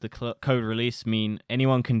only does the code release mean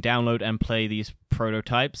anyone can download and play these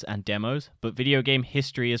prototypes and demos, but video game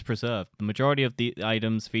history is preserved. The majority of the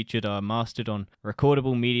items featured are mastered on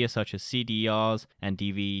recordable media such as CDRs and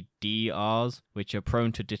DVDRs, which are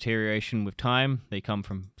prone to deterioration with time. They come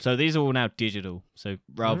from... So these are all now digital. So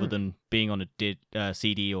rather than being on a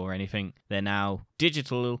CD or anything, they're now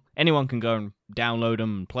digital. Anyone can go and download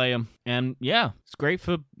them and play them. And yeah, it's great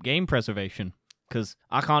for game preservation, because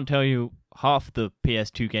I can't tell you half the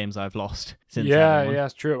PS2 games I've lost since Yeah, that one.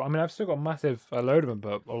 it's true. I mean, I've still got a massive load of them,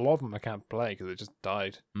 but a lot of them I can't play because it just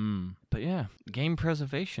died. But yeah, game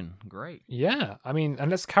preservation, great. Yeah, I mean,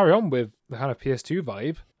 and let's carry on with the kind of PS2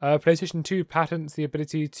 vibe. PlayStation 2 patents the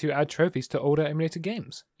ability to add trophies to older emulated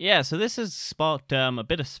games. Yeah, so this has sparked a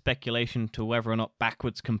bit of speculation to whether or not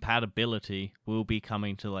backwards compatibility will be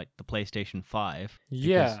coming to like the PlayStation 5.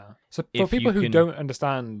 Yeah. So for people who don't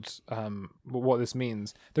understand what this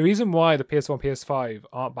means, the reason why the PS1 and PS5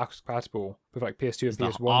 aren't backwards compatible with like PS2 and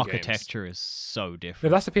PS1 the architecture is so No,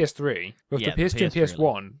 different. that's the PS3. With Yeah, the PS2 and PS3,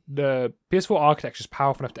 PS1, the PS4 architecture is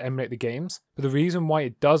powerful enough to emulate the games. But the reason why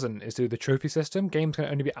it doesn't is through the trophy system. Games can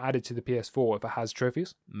only be added to the PS4 if it has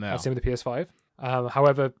trophies. No. Same with the PS5.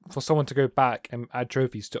 However, for someone to go back and add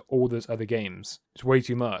trophies to all those other games, it's way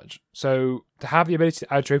too much. So to have the ability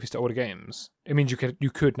to add trophies to older games, it means you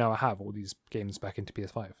could now have all these games back into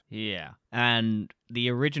PS5. Yeah, and the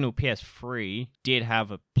original PS3 did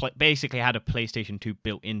have basically had a PlayStation 2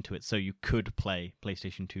 built into it, so you could play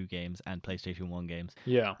PlayStation 2 games and PlayStation 1 games.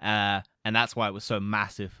 Yeah. And that's why it was so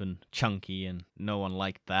massive and chunky, and no one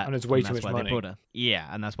liked that. And it's way too much money.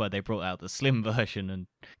 And that's why they brought out the slim version and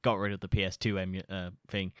got rid of the PS2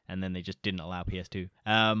 thing, and then they just didn't allow PS2.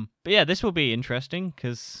 But yeah, this will be interesting,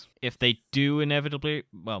 because if they do inevitably,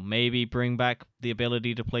 well, maybe bring back the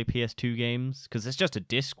ability to play PS2 games, because it's just a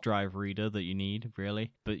disc drive reader that you need,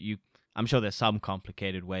 really. But I'm sure there's some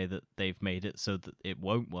complicated way that they've made it so that it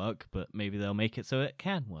won't work, but maybe they'll make it so it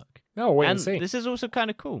can work. Oh, wait and see. This is also kind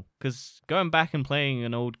of cool, because going back and playing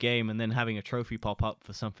an old game and then having a trophy pop up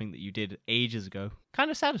for something that you did ages ago,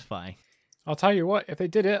 kind of satisfying. I'll tell you what, if they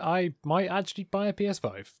did it, I might actually buy a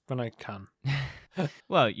PS5 when I can.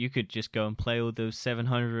 Well, you could just go and play all those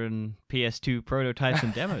 700 PS2 prototypes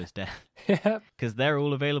and demos, Dan. Yeah. Because they're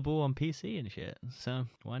all available on PC and shit, so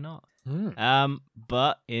why not?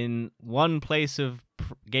 But in one place of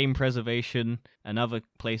game preservation, another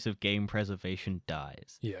place of game preservation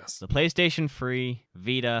dies. Yes. The PlayStation 3,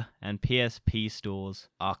 Vita, and PSP stores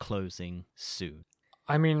are closing soon.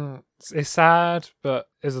 I mean, it's sad, but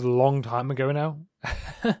it's a long time ago now.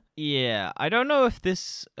 Yeah, I don't know if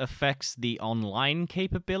this affects the online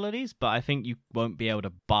capabilities, but I think you won't be able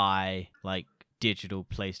to buy, like, digital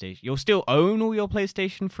PlayStation. You'll still own all your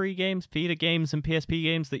PlayStation 3 games, Vita games, and PSP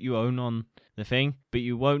games that you own on the thing, but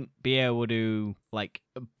you won't be able to, like,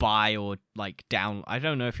 buy or, like, I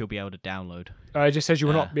don't know if you'll be able to download. It just says you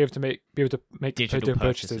will not be able to make digital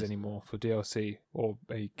purchases anymore for DLC or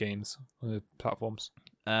games on the platforms.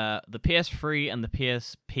 The PS3 and the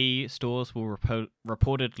PSP stores will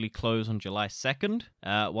reportedly close on July 2nd,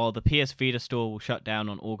 while the PS Vita store will shut down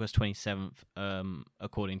on August 27th,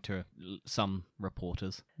 according to some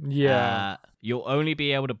reporters. Yeah. You'll only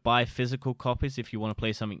be able to buy physical copies if you want to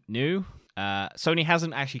play something new. Sony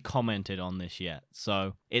hasn't actually commented on this yet,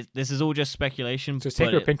 so this is all just speculation. Just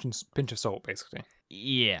take a pinch of salt, basically.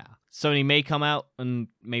 Yeah. Sony may come out and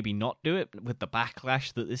maybe not do it with the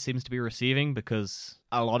backlash that this seems to be receiving, because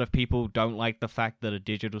a lot of people don't like the fact that a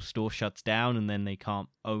digital store shuts down and then they can't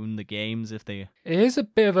own the games if they... It is a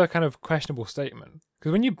bit of a kind of questionable statement,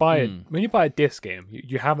 because when you buy a disc game,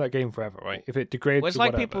 you have that game forever, right? If it degrades, it's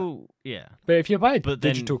like people, yeah. But if you buy a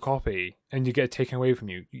digital copy and you get it taken away from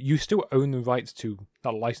you, you still own the rights to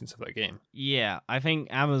that license of that game. Yeah, I think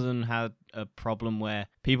Amazon had a problem where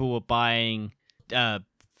people were buying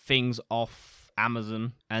things off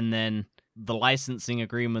Amazon, and then the licensing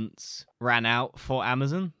agreements ran out for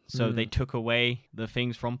Amazon, so they took away the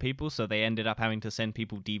things from people, so they ended up having to send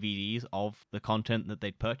people DVDs of the content that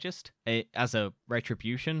they'd purchased as a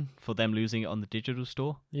retribution for them losing it on the digital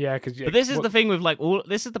store. Yeah, but this is the thing with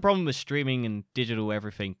this is the problem with streaming and digital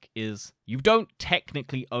everything, is you don't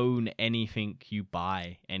technically own anything you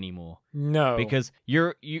buy anymore. No, because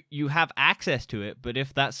you have access to it, but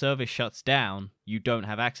if that service shuts down, you don't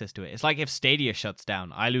have access to it. It's like if Stadia shuts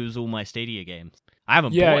down, I lose all my Stadia games. I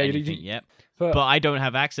haven't bought anything yet, but I don't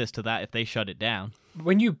have access to that if they shut it down.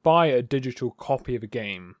 When you buy a digital copy of a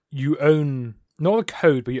game, you own not the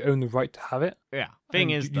code, but you own the right to have it. Yeah. Thing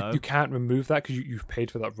is, you can't remove that because you've paid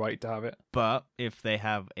for that right to have it. But if they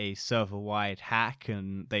have a server-wide hack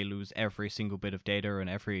and they lose every single bit of data and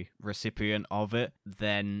every recipient of it,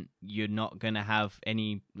 then you're not going to have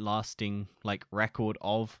any lasting record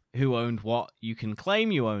of who owned what. You can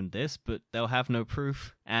claim you owned this, but they'll have no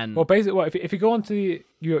proof. And well, basically, if you go on to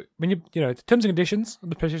the terms and conditions of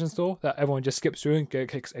the PlayStation Store that everyone just skips through and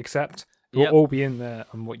clicks accept, it will all be in there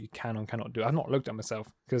on what you can and cannot do. I've not looked at myself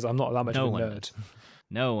because I'm not that much of a nerd.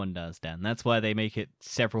 No one does, Dan. That's why they make it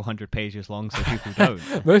several hundred pages long so people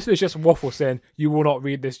don't. Most of it's just waffle saying, you will not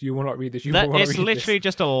read this, you will not read this, you will not read this. It's literally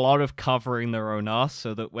just a lot of covering their own ass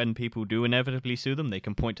so that when people do inevitably sue them, they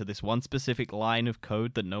can point to this one specific line of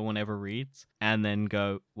code that no one ever reads and then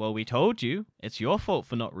go, well, we told you. It's your fault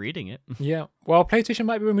for not reading it. Yeah. Well, PlayStation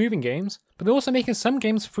might be removing games, but they're also making some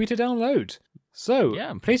games free to download. So,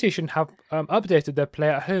 PlayStation have updated their play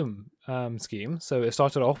at home scheme. So it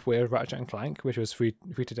started off with Ratchet and Clank, which was free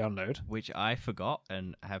to download, which I forgot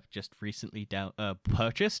and have just recently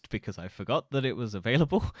purchased because I forgot that it was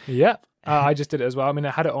available. Yep, I just did it as well. I mean,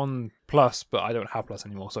 I had it on Plus, but I don't have Plus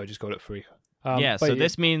anymore, so I just got it free. So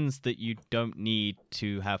this means that you don't need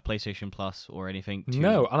to have PlayStation Plus or anything.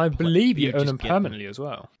 No, and I believe you own them permanently as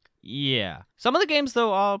well. Yeah. Some of the games,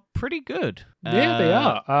 though, are pretty good. Yeah, they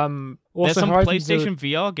are. Also, there's some PlayStation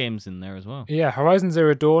VR games in there as well. Yeah, Horizon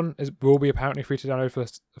Zero Dawn will be apparently free to download for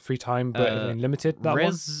a free time, but limited.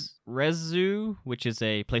 Rezu, which is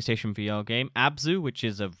a PlayStation VR game. Abzu, which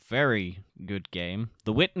is a very good game.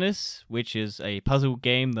 The Witness, which is a puzzle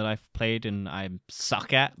game that I've played and I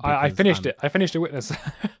suck at. I finished it. I finished The Witness.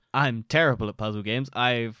 I'm terrible at puzzle games.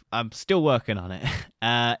 I'm still working on it.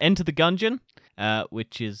 Enter the Gungeon.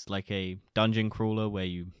 Which is like a dungeon crawler where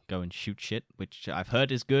you go and shoot shit, which I've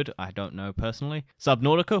heard is good. I don't know personally.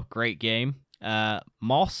 Subnautica, great game.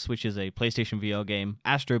 Moss, which is a PlayStation VR game,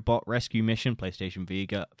 Astrobot Rescue Mission, PlayStation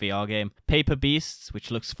VR game, Paper Beasts,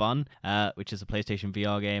 which looks fun, which is a PlayStation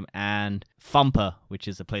VR game, and Thumper, which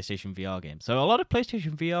is a PlayStation VR game. So a lot of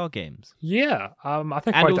PlayStation VR games. Yeah, I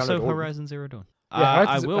think. And also Horizon Zero Dawn.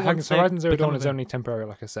 Yeah, Horizon Zero Dawn is only temporary,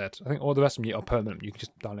 like I said. I think all the rest of them are permanent. You can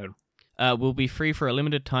just download them. Will be free for a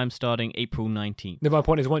limited time starting April 19th. No, my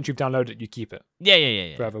point is once you've downloaded it, you keep it.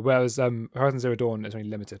 Yeah. Forever. Whereas Horizon Zero Dawn is only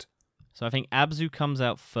limited. So I think Abzu comes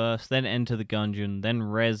out first, then Enter the Gungeon, then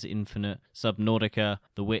Res Infinite, Subnautica,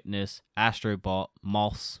 The Witness, Astrobot,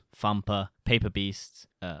 Moss, Thumper, Paper Beasts,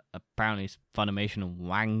 apparently Funimation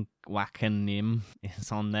and Wakanim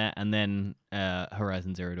is on there, and then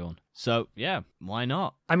Horizon Zero Dawn. So yeah, why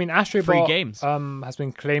not? I mean, Astrobot free games. Has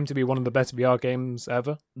been claimed to be one of the best VR games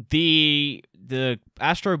ever. The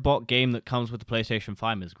Astrobot game that comes with the PlayStation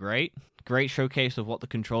 5 is great. Great showcase of what the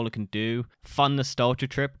controller can do. Fun nostalgia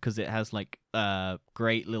trip because it has like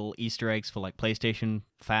great little Easter eggs for like PlayStation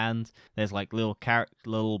fans. There's like little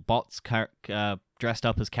bots dressed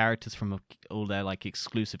up as characters from all their like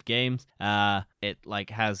exclusive games. It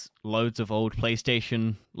like has loads of old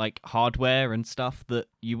PlayStation like hardware and stuff that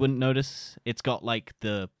you wouldn't notice. It's got like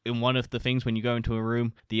in one of the things when you go into a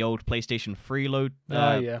room, the old PlayStation freeload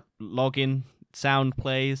login sound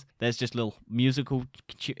plays. There's just little musical.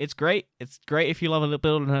 It's great. It's great if you love a little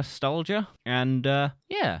bit of nostalgia. And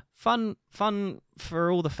fun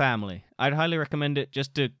for all the family. I'd highly recommend it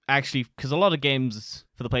just to actually, because a lot of games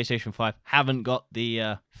for the PlayStation 5 haven't got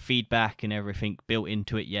the feedback and everything built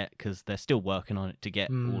into it yet because they're still working on it to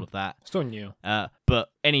get all of that. Still new. But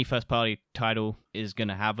any first-party title is going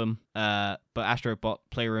to have them. But Astrobot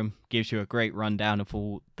Playroom gives you a great rundown of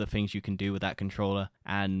all the things you can do with that controller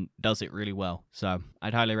and does it really well. So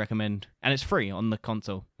I'd highly recommend, and it's free on the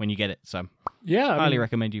console when you get it. So yeah, highly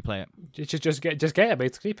recommend you play it. Just get it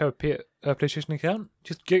basically. A PlayStation account,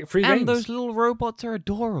 just get free games. And those little robots are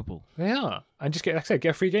adorable. They are. And just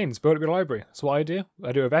get free games. Build up your library. That's what I do.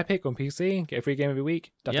 I do it with Epic on PC. Get a free game every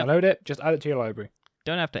week. Download it. Just add it to your library.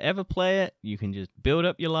 Don't have to ever play it. You can just build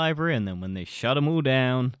up your library, and then when they shut them all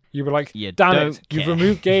down, you were like, damn it, you've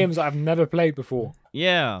removed games I've never played before.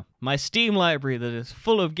 Yeah, my Steam library that is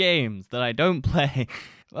full of games that I don't play.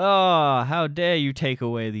 Oh, how dare you take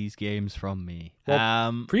away these games from me.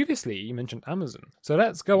 Well, previously, you mentioned Amazon. So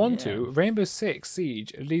let's go on to Rainbow Six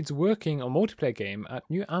Siege leads working on multiplayer game at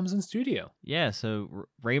new Amazon studio. Yeah, so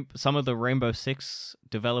some of the Rainbow Six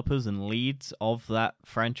developers and leads of that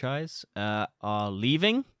franchise are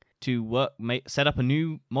leaving to set up a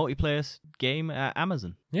new multiplayer game at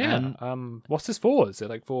Amazon. Yeah. What's this for? Is it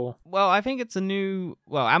like for? Well, I think it's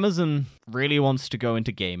Amazon really wants to go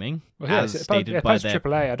into gaming. Well, yeah, it's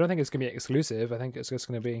AAA. I don't think it's going to be exclusive. I think it's just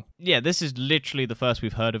going to be. Yeah, this is literally the first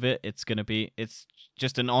we've heard of it. It's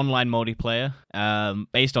just an online multiplayer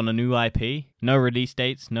based on a new IP. No release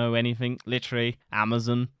dates, no anything. Literally,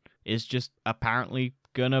 Amazon is just apparently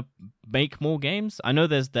gonna make more games. I know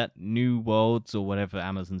there's that New Worlds or whatever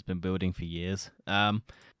Amazon's been building for years.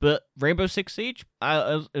 But Rainbow Six Siege is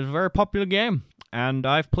a very popular game, and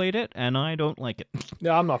I've played it, and I don't like it.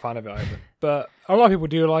 Yeah, I'm not a fan of it either. But a lot of people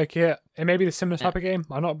do like it. It may be the similar type of game,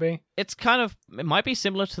 might not be. It might be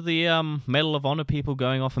similar to the Medal of Honor people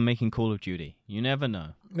going off and making Call of Duty. You never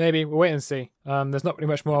know. Maybe. We'll wait and see. There's not really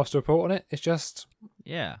much more else to report on it. It's just...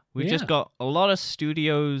 Yeah, we've just got a lot of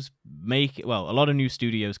studios a lot of new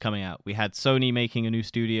studios coming out. We had Sony making a new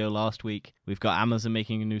studio last week. We've got Amazon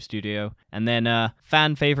making a new studio. And then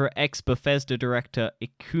fan favorite ex-Bethesda director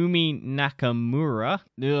Ikumi Nakamura,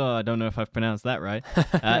 I don't know if I've pronounced that right,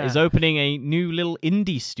 is opening a new little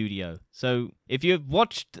indie studio. So if you've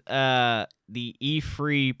watched the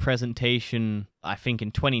E3 presentation, I think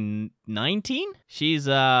in 2019, she's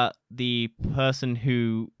the person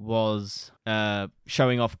who was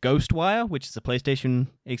showing off Ghostwire, which is a PlayStation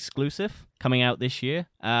exclusive coming out this year,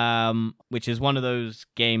 which is one of those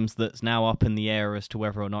games that's now up in the air as to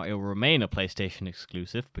whether or not it will remain a PlayStation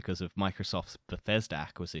exclusive because of Microsoft's Bethesda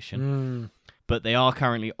acquisition. But they are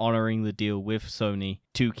currently honoring the deal with Sony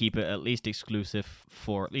to keep it at least exclusive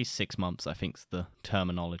for at least 6 months, I think's the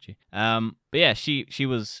terminology. But yeah, she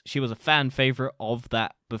was a fan favorite of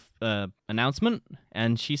that announcement,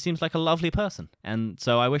 and she seems like a lovely person. And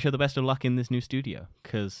so I wish her the best of luck in this new studio,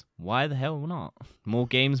 because why the hell not? More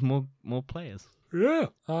games, more players. Yeah.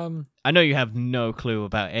 I know you have no clue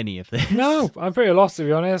about any of this. No, I'm pretty lost, to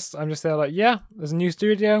be honest. I'm just there like, yeah, there's a new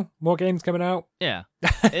studio, more games coming out. Yeah.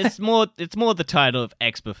 It's more the title of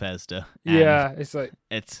ex-Bethesda. Yeah, it's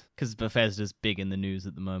because Bethesda's big in the news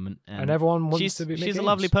at the moment. And everyone wants to be. She's a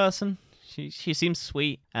lovely person. She seems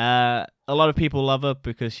sweet. A lot of people love her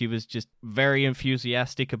because she was just very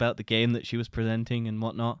enthusiastic about the game that she was presenting and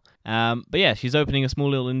whatnot. But yeah, she's opening a small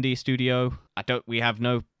little indie studio. We have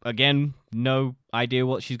no idea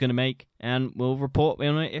what she's going to make, and we'll report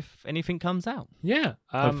on it if anything comes out. Yeah.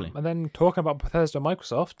 Hopefully. And then talking about Bethesda,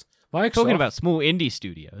 Microsoft. Talking about small indie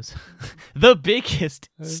studios, the biggest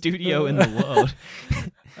studio in the world.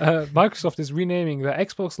 Microsoft is renaming their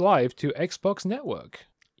Xbox Live to Xbox Network.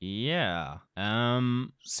 Yeah.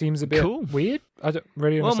 Seems a bit weird. I don't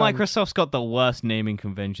really understand. Well, Microsoft's got the worst naming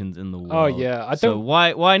conventions in the world. Oh yeah, So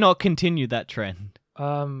why not continue that trend?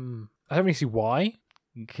 I don't really see why.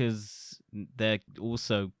 Because they're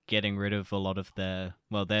also getting rid of a lot of their...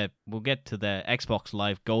 Well, we'll get to their Xbox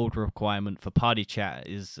Live Gold requirement for party chat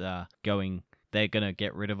is going... They're going to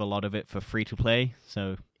get rid of a lot of it for free-to-play.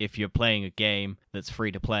 So if you're playing a game that's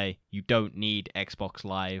free-to-play, you don't need Xbox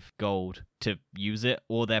Live Gold to use it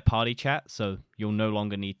or their party chat. So you'll no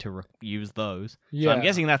longer need to use those. Yeah. So I'm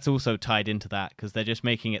guessing that's also tied into that because they're just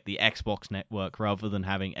making it the Xbox network rather than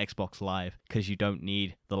having Xbox Live because you don't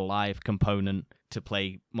need the live component to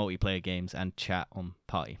play multiplayer games and chat on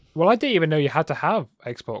party. Well, I didn't even know you had to have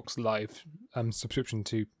Xbox Live subscription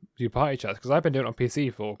to do party chats because I've been doing it on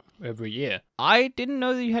PC for over a year. I didn't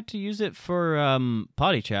know that you had to use it for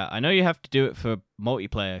party chat. I know you have to do it for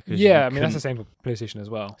multiplayer. Yeah, I mean, that's the same for PlayStation as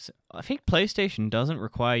well. So I think PlayStation doesn't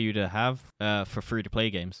require you to have for free-to-play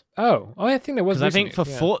games. Oh, I think there was. Because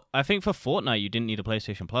I think for Fortnite you didn't need a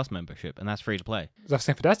PlayStation Plus membership, and that's free-to-play. Is that the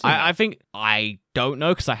same for Destiny? I don't know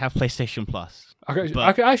because I have PlayStation Plus.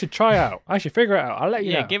 I should try out. I should figure it out. I'll let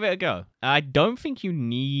you know. Yeah, give it a go. I don't think you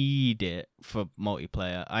need it for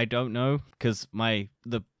multiplayer. I don't know because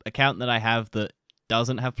the account that I have that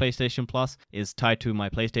doesn't have PlayStation Plus is tied to my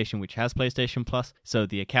PlayStation, which has PlayStation Plus. So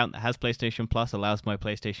the account that has PlayStation Plus allows my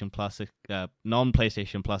PlayStation Plus,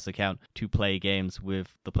 non-PlayStation Plus account to play games with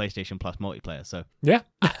the PlayStation Plus multiplayer. So yeah,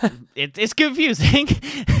 it's confusing.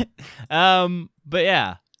 But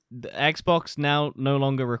yeah. The Xbox now no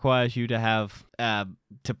longer requires you to have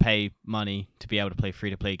to pay money to be able to play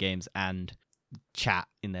free-to-play games and chat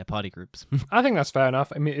in their party groups. I think that's fair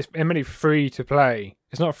enough. I mean, it's mainly free to play.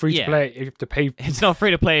 It's not free to play if you have to pay. It's not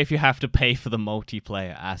free to play if you have to pay for the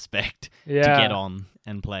multiplayer aspect to get on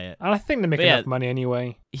and play it. And I think they make enough money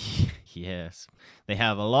anyway. Yes. They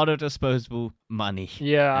have a lot of disposable money.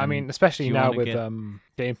 Yeah, I mean, especially now with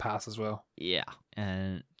Game Pass as well. Yeah.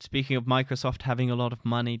 And speaking of Microsoft having a lot of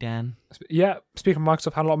money, Dan. Yeah, speaking of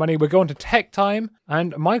Microsoft having a lot of money, we're going to tech time,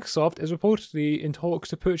 and Microsoft is reportedly in talks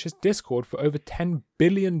to purchase Discord for over $10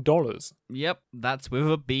 billion. Yep, that's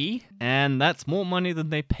with a B, and that's more money than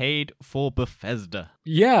they paid for Bethesda.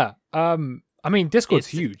 Yeah, I mean, Discord's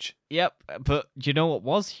huge. Yep, but do you know what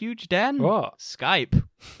was huge, Dan? What? Skype.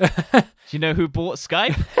 Do you know who bought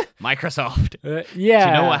Skype? Microsoft. Yeah.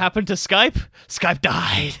 Do you know what happened to Skype? Skype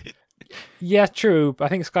died. Yeah, true. But I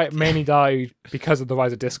think Skype mainly died because of the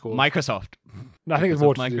rise of Discord. Microsoft. I think it's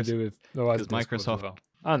more to do with the rise of Discord Microsoft. as well.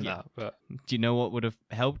 And that, but do you know what would have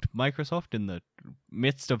helped Microsoft in the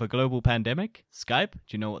midst of a global pandemic? Skype. Do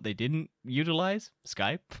you know what they didn't utilize?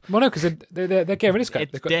 Skype. Well, no, because they're getting rid of Skype.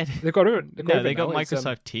 It's dead. They got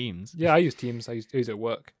Microsoft Teams. Yeah, I use Teams. I use it at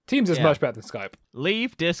work. Teams is much better than Skype.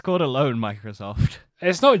 Leave Discord alone, Microsoft.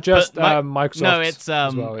 It's not just Microsoft. No, it's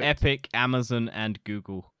Epic, Amazon, and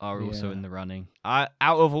Google are also in the running. Out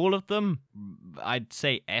of all of them, I'd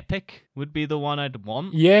say Epic would be the one I'd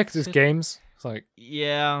want. Yeah, because it's games. It's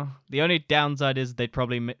yeah, the only downside is they'd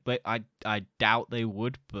probably... I doubt they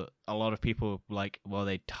would, but a lot of people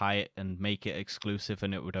they'd tie it and make it exclusive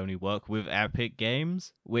and it would only work with Epic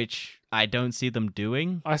Games, which I don't see them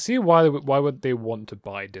doing. I see why would they want to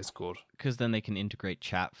buy Discord. Because then they can integrate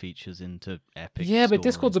chat features into Epic. Yeah, but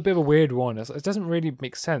Discord's a bit of a weird one. It doesn't really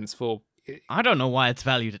make sense for... I don't know why it's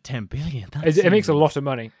valued at $10 billion. It makes a lot of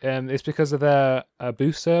money. It's because of their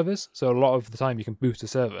boost servers. So a lot of the time you can boost a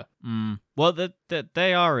server. Well,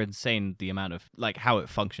 they are insane, the amount of how it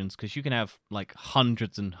functions, because you can have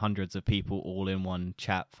hundreds and hundreds of people all in one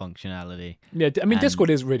chat functionality. Yeah, I mean,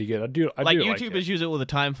 Discord is really good. I do YouTubers use it all the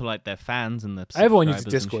time for their fans and everyone uses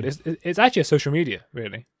Discord. It's actually a social media,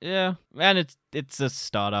 really. Yeah, and it's a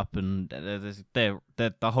startup, and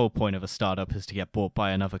the whole point of a startup is to get bought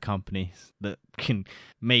by another company that can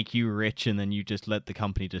make you rich, and then you just let the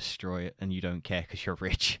company destroy it, and you don't care because you're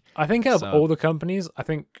rich. I think out of all the companies, I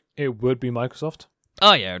think it would be Microsoft.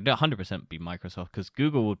 Oh yeah, 100% be Microsoft, because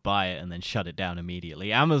Google would buy it and then shut it down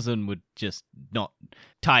immediately. Amazon would just not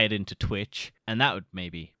tie it into Twitch, and that would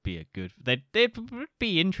maybe be a good... It would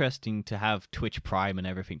be interesting to have Twitch Prime and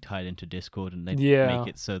everything tied into Discord, and they'd make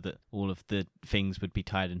it so that all of the things would be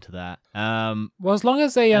tied into that. Well, as long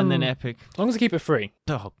as they... and then Epic... As long as they keep it free.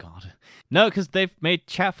 Oh, God. No, because they've made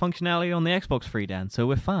chat functionality on the Xbox free, Dan, so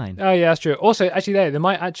we're fine. Oh, yeah, that's true. Also, actually, they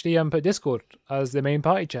might actually put Discord as the main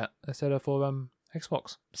party chat instead of for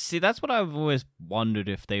Xbox. See, that's what I've always wondered,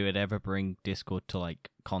 if they would ever bring Discord to, like,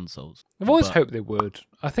 consoles. I've always hoped they would.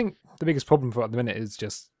 I think the biggest problem for it at the minute is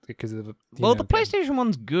just because of... the PlayStation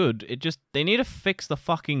one's good. They need to fix the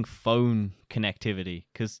fucking phone connectivity,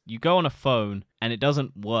 because you go on a phone and it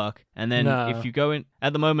doesn't work, and then if you go in...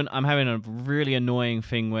 At the moment, I'm having a really annoying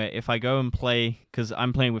thing where if I go and play... Because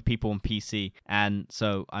I'm playing with people on PC, and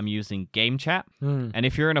so I'm using game chat, and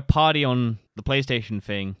if you're in a party on the PlayStation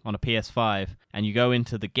thing, on a PS5, and you go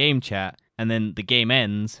into the game chat, and then the game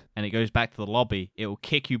ends, and it goes back to the lobby, it will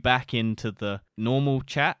kick you back into the normal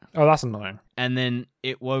chat. Oh, that's annoying. And then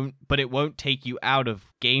it won't take you out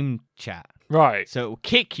of game chat. Right. So it will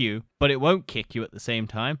kick you, but it won't kick you at the same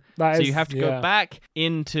time. You have to go back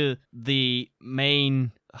into the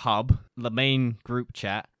main hub, the main group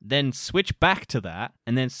chat, then switch back to that,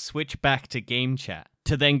 and then switch back to game chat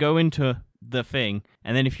to then go into the thing.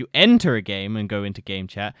 And then if you enter a game and go into game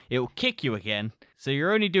chat, it will kick you again. So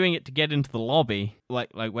you're only doing it to get into the lobby, like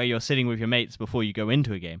where you're sitting with your mates before you go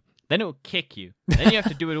into a game. Then it will kick you. Then you have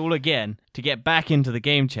to do it all again to get back into the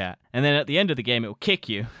game chat. And then at the end of the game, it will kick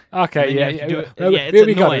you. Okay, it's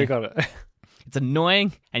annoying. We got it. It's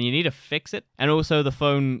annoying, and you need to fix it. And also, the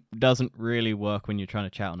phone doesn't really work when you're trying to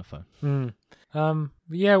chat on a phone.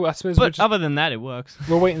 I suppose. But other than that, it works.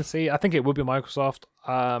 We'll wait and see. I think it will be Microsoft.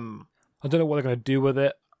 I don't know what they're going to do with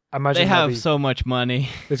it. I imagine they have so much money.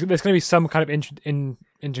 There's going to be some kind of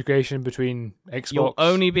integration between Xbox. You'll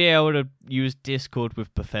only be able to use Discord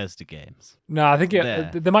with Bethesda games. No, I think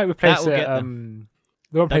they might replace it.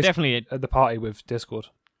 They'll replace definitely at the party with Discord.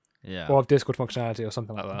 Yeah. Or have Discord functionality or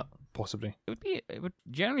something like that, possibly. It would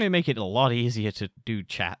generally make it a lot easier to do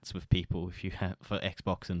chats with people if you have for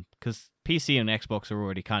Xbox, and because PC and Xbox are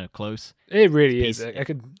already kind of close. It really is.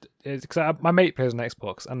 Because my mate plays on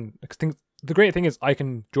Xbox, and the great thing is I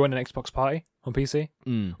can join an Xbox party on PC,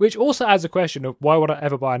 which also adds a question of why would I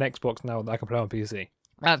ever buy an Xbox now that I can play on PC?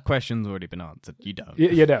 That question's already been answered. You don't.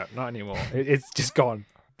 You don't. Not anymore. It's just gone.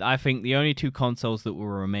 I think the only two consoles that will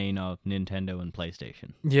remain are Nintendo and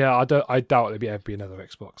PlayStation. Yeah, I doubt there'll ever be another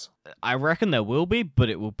Xbox. I reckon there will be, but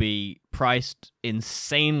it will be priced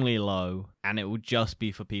insanely low, and it will just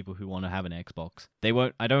be for people who want to have an Xbox. They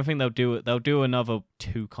won't. I don't think they'll do it. They'll do another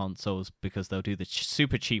two consoles, because they'll do the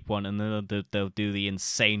super cheap one, and then they'll do the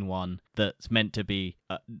insane one that's meant to be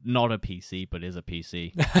not a PC but is a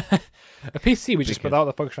PC. A PC, we just without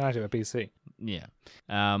the functionality of a PC. Yeah.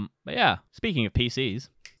 But yeah. Speaking of PCs.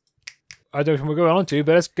 I don't know what we're going on to,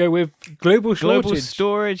 but let's go with global shortage. Global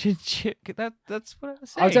storage and chip. That's what I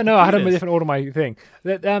was saying. I don't know. I had a different order my thing.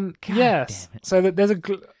 Yes. So there's a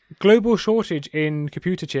global shortage in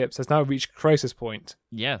computer chips has now reached crisis point.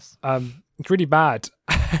 Yes. It's really bad.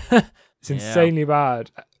 It's insanely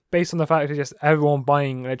bad. Based on the fact that just everyone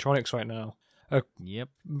buying electronics right now. Yep.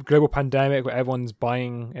 Global pandemic where everyone's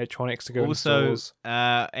buying electronics to go in stores.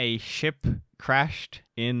 A ship crashed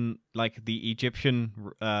in like the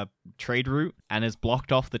Egyptian trade route and has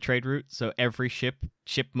blocked off the trade route, so every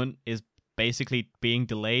shipment is basically being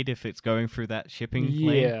delayed if it's going through that shipping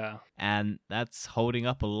lane. Yeah. And that's holding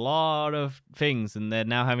up a lot of things, and they're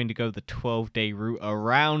now having to go the 12-day route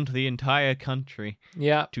around the entire country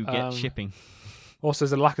to get shipping. Also,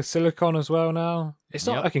 there's a lack of silicon as well now. It's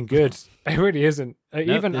not looking good. It really isn't.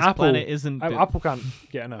 Even Apple Apple can't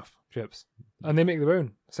get enough chips. And they make their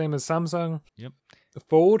own. Same as Samsung. Yep.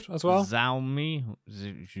 Ford as well. Xiaomi,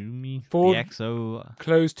 Ford the XO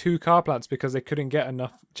closed 2 car plants because they couldn't get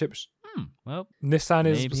enough chips. Well, Nissan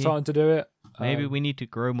is starting to do it. Maybe we need to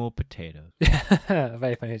grow more potatoes.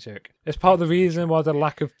 Very funny joke. It's part of the reason why the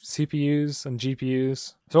lack of CPUs and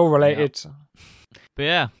GPUs. It's all related. But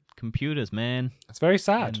yeah, computers, man. It's very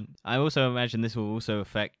sad. And I also imagine this will also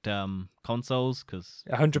affect consoles, because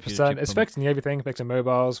 100%. It's affecting everything. Affecting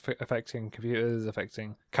mobiles, affecting computers,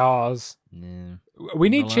 affecting cars. Yeah. We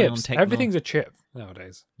need chips. Everything's a chip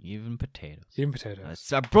nowadays. Even potatoes.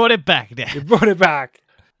 So I brought it back there. You brought it back.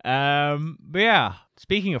 But yeah,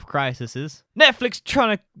 speaking of crises, Netflix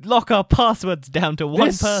trying to lock our passwords down to one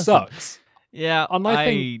person. This sucks. Yeah, and I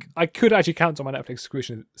think I could actually cancel my Netflix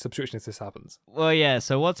subscription if this happens. Well, yeah,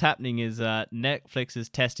 so what's happening is Netflix is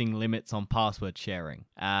testing limits on password sharing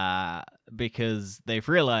because they've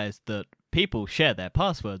realized that people share their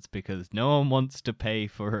passwords because no one wants to pay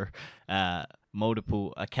for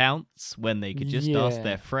multiple accounts when they could just ask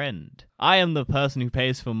their friend. I am the person who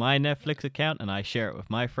pays for my Netflix account, and I share it with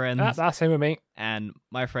my friends. That's same with me. And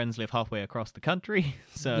my friends live halfway across the country,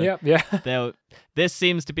 so this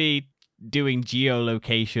seems to be doing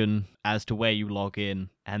geolocation as to where you log in,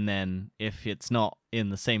 and then if it's not in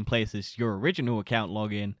the same place as your original account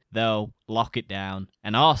login, they'll lock it down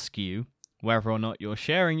and ask you whether or not you're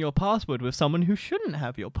sharing your password with someone who shouldn't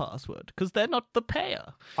have your password, because they're not the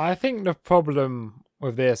payer. I think the problem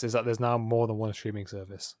with this is that there's now more than one streaming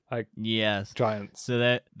service. Like, yes, giants.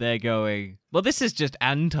 So they're going, well, this is just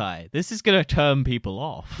anti. This is going to turn people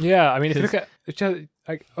off. Yeah, I mean, if you look at just,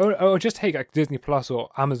 like, or just take like Disney Plus or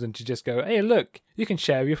Amazon to just go, hey, look, you can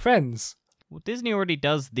share with your friends. Well, Disney already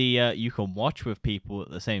does the you can watch with people at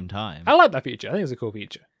the same time. I like that feature. I think it's a cool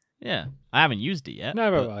feature. Yeah, I haven't used it yet.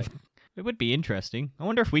 Never mind. It would be interesting. I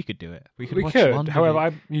wonder if we could do it. We could. However,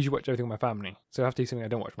 I usually watch everything with my family, so I have to do something I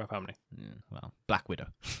don't watch with my family. Yeah, well, Black Widow.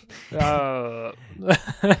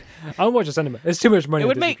 I'll watch a cinema. It's too much money. It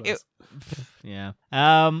would make it. Yeah.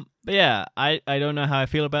 But yeah, I don't know how I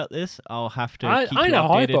feel about this. I'll have to. Keep I know updated.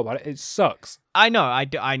 how I feel about it. It sucks. I know.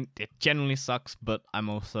 It generally sucks, but I'm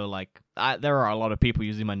also like, there are a lot of people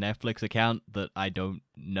using my Netflix account that I don't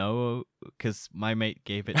know because my mate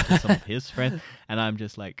gave it to some of his friends, and I'm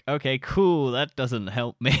just like, okay, cool. That doesn't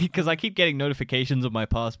help me because I keep getting notifications of my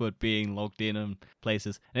password being logged in and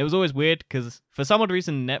places, and it was always weird because for some odd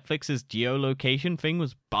reason Netflix's geolocation thing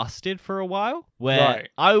was busted for a while, where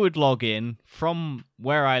I would log in from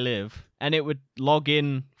where I live, and it would log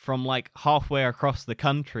in from like halfway across the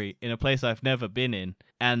country in a place I've never been in.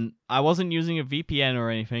 And I wasn't using a VPN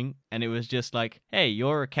or anything, and it was just like, hey,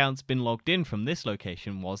 your account's been logged in from this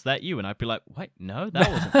location. Was that you? And I'd be like, wait, no, that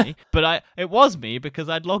wasn't me. But it was me because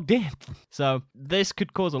I'd logged in. So this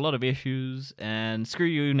could cause a lot of issues, and screw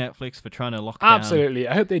you, Netflix, for trying to lock down. Absolutely.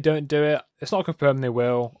 I hope they don't do it. It's not confirmed they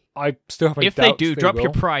will. I still have my doubts. If they do, drop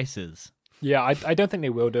your prices. Yeah, I don't think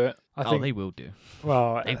they will do it. I think they will do.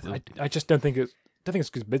 Well, I just don't think it's. I don't think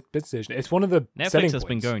it's a good decision. It's one of the Netflix has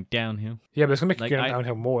been going downhill. Yeah, but it's going to make it go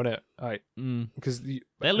downhill more, isn't it? Because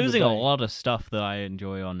they're losing a lot of stuff that I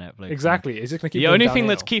enjoy on Netflix. Exactly. It's just going to keep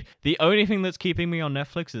the only thing that's keeping me on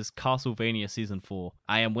Netflix is Castlevania Season 4.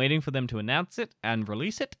 I am waiting for them to announce it and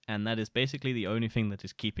release it, and that is basically the only thing that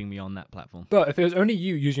is keeping me on that platform. But if it was only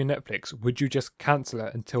you using Netflix, would you just cancel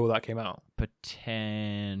it until that came out?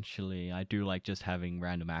 Potentially. I do like just having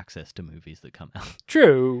random access to movies that come out.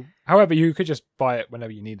 True. However, you could just buy it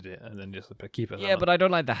whenever you needed it and then just keep it. Yeah, but I don't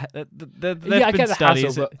like that. I get the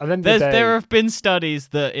hassle, but there have been studies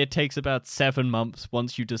that it takes about 7 months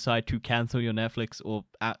once you decide to cancel your Netflix or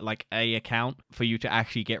like a account for you to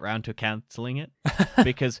actually get round to canceling it.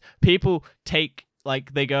 Because people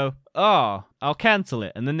they go, oh, I'll cancel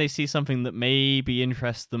it. And then they see something that maybe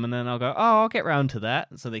interests them. And then I'll go, oh, I'll get round to that.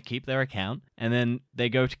 So they keep their account. And then they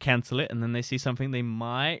go to cancel it. And then they see something they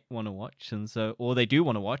might want to watch. Or they do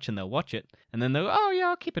want to watch and they'll watch it. And then they'll go, oh, yeah,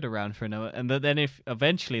 I'll keep it around for another. And then if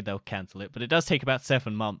eventually they'll cancel it. But it does take about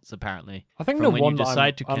 7 months, apparently. I think the one that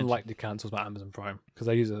I'm unlikely to cancel is my Amazon Prime. Because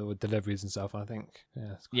I use it with deliveries and stuff. And I think,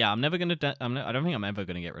 I'm never going to, I don't think I'm ever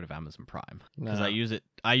going to get rid of Amazon Prime. Because I use it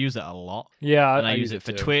a lot. Yeah, and I use it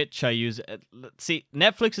for too. Twitch. I use it. See,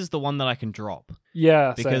 Netflix is the one that I can drop.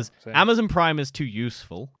 Yeah, because same. Amazon Prime is too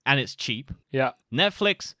useful and it's cheap. Yeah.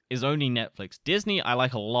 Netflix is only Netflix. Disney, I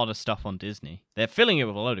like a lot of stuff on Disney. They're filling it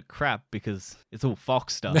with a load of crap because it's all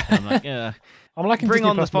Fox stuff. And I'm like, yeah. I'm liking bring Disney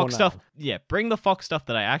on Plus the Fox more stuff. now. Yeah, bring the Fox stuff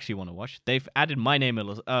that I actually want to watch. They've added My Name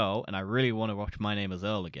as Earl, and I really want to watch My Name as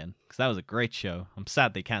Earl again because that was a great show. I'm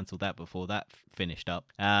sad they cancelled that before that finished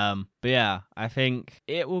up. But yeah, I think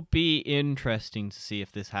it will be interesting to see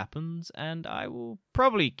if this happens, and I will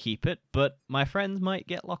probably keep it, but my friends might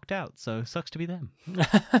get locked out, so sucks to be them.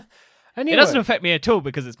 Anyway, it doesn't affect me at all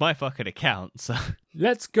because it's my fucking account. So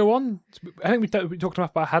let's go on. I think we talked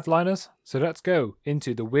enough about headliners, so let's go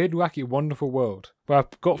into the weird, wacky, wonderful world. Where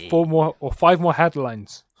I've got 5 more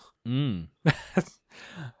headlines. So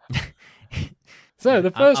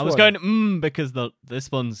the first one. I was going because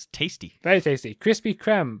this one's tasty. Very tasty. Krispy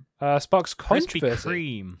Kreme sparks controversy. Krispy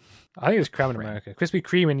Kreme. I think it's creme in America. Krispy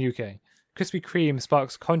Kreme in UK. Krispy Kreme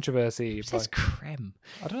sparks controversy. It says creme.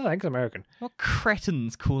 I don't know. I think it's American. What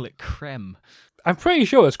cretins call it creme? I'm pretty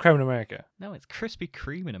sure it's creme in America. No, it's Krispy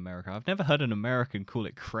Kreme in America. I've never heard an American call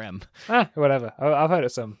it creme. Whatever. I've heard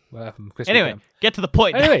of some from Krispy Anyway, Kreme. get to the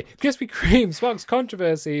point. Anyway, Krispy Kreme sparks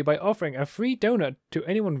controversy by offering a free donut to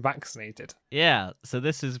anyone vaccinated. Yeah, so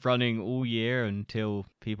this is running all year until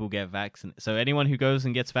people get vaccinated. So anyone who goes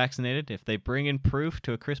and gets vaccinated, if they bring in proof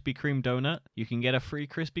to a Krispy Kreme donut, you can get a free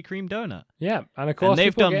Krispy Kreme donut. Yeah, and of course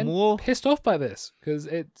they've people done are more. Pissed off by this because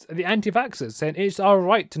it's the anti-vaxxers saying it's our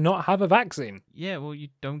right to not have a vaccine. Yeah, well, you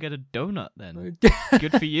don't get a donut then.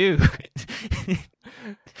 Good for you.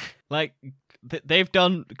 Like,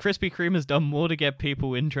 Krispy Kreme has done more to get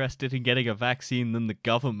people interested in getting a vaccine than the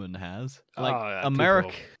government has. Like,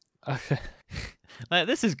 America... Like,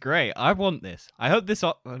 this is great. I want this. I hope this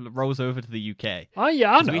rolls over to the UK. Oh,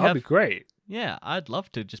 yeah, I know. That'd be great. Yeah, I'd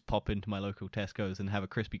love to just pop into my local Tesco's and have a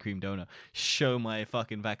Krispy Kreme donut, show my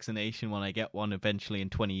fucking vaccination when I get one eventually in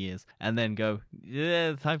 20 years, and then go,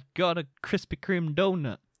 yes, I've got a Krispy Kreme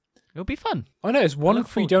donut. It'll be fun. I know, it's one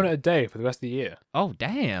free donut a day for the rest of the year. Oh,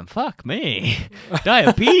 damn. Fuck me.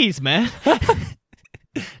 Diabetes, man.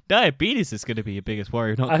 Diabetes is going to be your biggest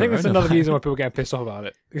worry, not I think that's another reason why people get pissed off about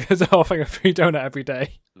it, because they're offering a free donut every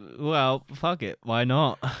day. Well, fuck it. Why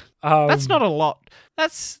not? That's not a lot.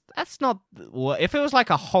 That's not... If it was like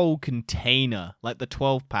a whole container, like the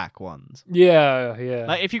 12-pack ones. Yeah.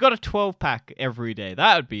 Like, if you got a 12-pack every day,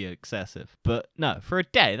 that would be excessive. But no, for a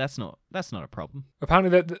day, that's not a problem.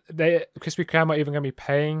 Apparently, Krispy Kreme are even going to be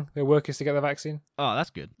paying their workers to get the vaccine. Oh,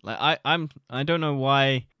 that's good. Like, I don't know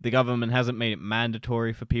why the government hasn't made it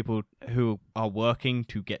mandatory for people who are working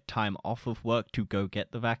to get time off of work to go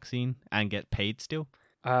get the vaccine and get paid still.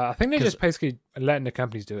 I think they're just basically letting the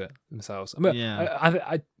companies do it themselves. I mean, yeah.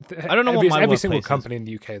 I don't know what my every single workplace company in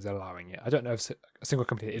the UK is allowing it. I don't know if a single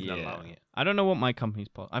company isn't allowing it. I don't know what my company's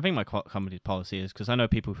I think my company's policy is, because I know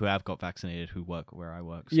people who have got vaccinated who work where I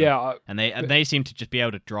work. So, yeah, and they seem to just be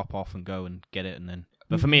able to drop off and go and get it, and then.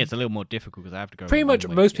 But for me, it's a little more difficult because I have to go. Pretty much,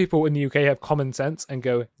 most people in the UK have common sense and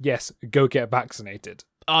go, "Yes, go get vaccinated."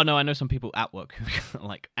 Oh no, I know some people at work who are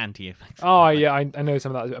like anti-vaccine. Oh yeah, I know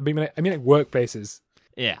some of that. I mean like workplaces.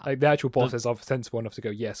 Yeah. Like the actual bosses are sensible enough to go,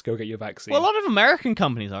 yes, go get your vaccine. Well, a lot of American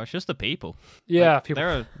companies are. It's just the people. Yeah, like,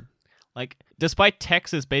 people. Like, despite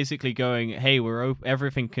Texas basically going, hey,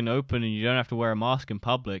 everything can open and you don't have to wear a mask in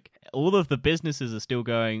public, all of the businesses are still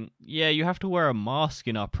going, yeah, you have to wear a mask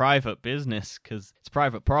in our private business because it's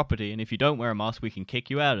private property, and if you don't wear a mask, we can kick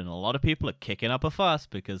you out. And a lot of people are kicking up a fuss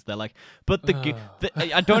because they're like, but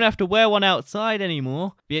I don't have to wear one outside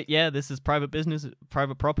anymore. Yeah, this is private business,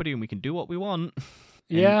 private property, and we can do what we want.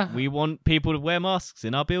 Yeah. We want people to wear masks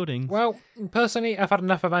in our buildings. Well, personally, I've had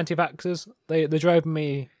enough of anti-vaxxers. They're driving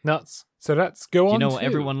me nuts. So let's go on. Do you know what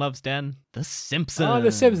everyone loves, Dan? The Simpsons. Oh,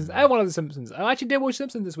 The Simpsons. Everyone loves The Simpsons. I actually did watch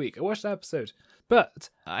Simpsons this week. I watched that episode. But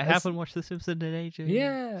I haven't watched The Simpsons in ages.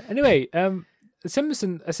 Yeah. Anyway, a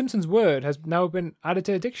Simpsons word has now been added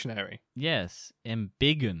to a dictionary. Yes.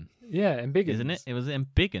 Embiggen. Yeah, embiggen. Isn't it? It was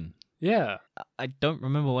embiggen. Yeah. I don't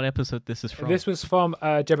remember what episode this is from. This was from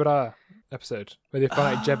Jebediah episode, where they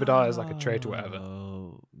find out Jebediah is like a traitor or whatever.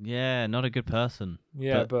 Oh, yeah, not a good person.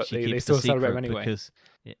 Yeah, but they still celebrate him anyway. Because,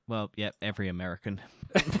 every American,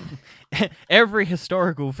 every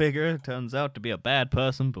historical figure turns out to be a bad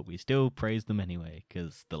person, but we still praise them anyway,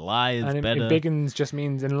 because the lie is better. And embiggens just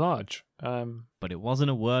means enlarge. But it wasn't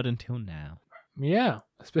a word until now. Yeah,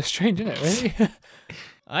 it's a bit strange, isn't it, really?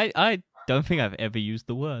 I don't think I've ever used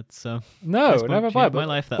the word, so... No, never have. My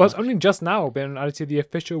life that it's only just now been added to the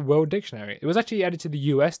official World Dictionary. It was actually added to the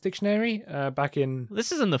US Dictionary back in...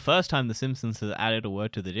 This isn't the first time The Simpsons has added a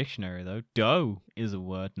word to the dictionary, though. Dough is a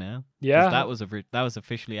word now. Yeah. That was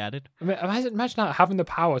officially added. I mean, imagine having the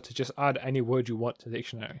power to just add any word you want to the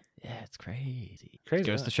dictionary. Yeah, it's crazy. Crazy. It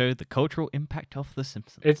goes to show the cultural impact of The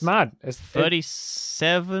Simpsons. It's mad. It's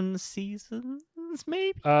 37 seasons,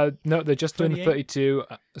 maybe? No, they're just doing 32.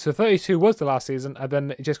 So 32 was the last season, and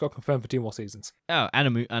then it just got confirmed for 2 more seasons. Oh,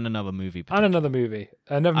 and another movie. And another movie.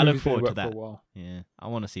 I look forward to that. For a while. Yeah, I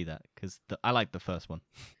want to see that, because I like the first one.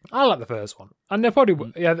 I like the first one. And they're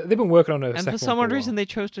probably... Yeah, they've been working on a second one. And for some odd reason, they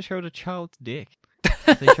chose to show the child's dick.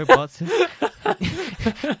 They show parts of...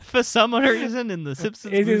 For some odd reason, in the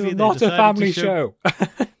Simpsons movie, it is not a family show.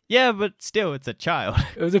 Yeah, but still, it's a child.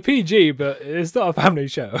 It was a PG, but it's not a family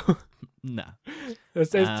show. No.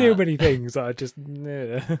 There's too many things that I just...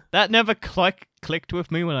 That never clicked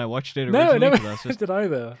with me when I watched it No, originally. it never did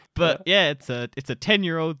either. But yeah, it's a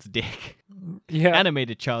 10-year-old's dick. Yeah.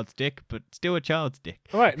 Animated child's dick, but still a child's dick.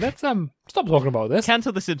 All right, let's stop talking about this.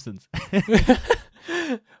 Cancel The Simpsons.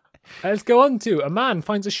 Let's go on to a man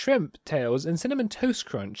finds a shrimp tails in Cinnamon Toast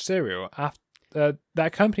Crunch cereal after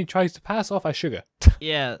that company tries to pass off as sugar.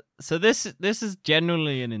 Yeah, So this is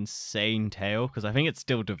generally an insane tale because I think it's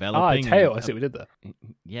still developing. Tale. I see what we did there.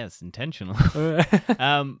 Yes, intentional.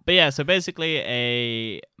 But yeah, so basically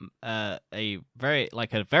a very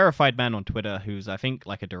like a verified man on Twitter who's I think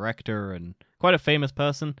like a director and quite a famous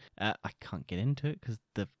person. I can't get into it because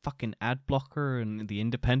the fucking ad blocker and the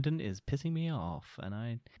Independent is pissing me off, and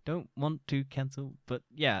I don't want to cancel. But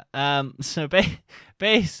yeah, so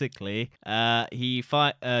basically,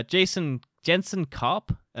 Jensen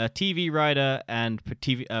Karp, a TV writer and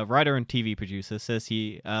TV producer, says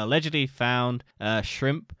he allegedly found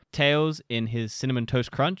shrimp tails in his Cinnamon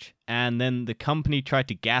Toast Crunch, and then the company tried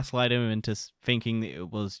to gaslight him into thinking that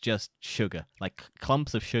it was just sugar, like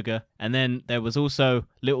clumps of sugar. And then there was also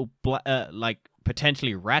little like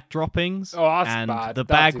potentially rat droppings. Oh, that's and bad. The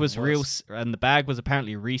bag was and the bag was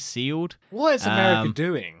apparently resealed. What is America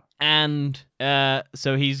doing? And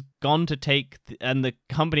so he's gone to take, and the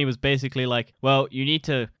company was basically like, well, you need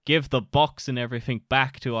to give the box and everything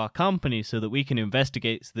back to our company so that we can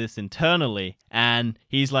investigate this internally. And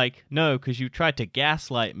he's like, no, because you tried to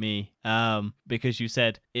gaslight me because you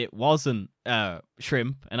said it wasn't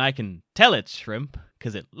shrimp, and I can tell it's shrimp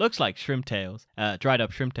because it looks like shrimp tails, dried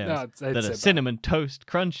up shrimp tails that are cinnamon toast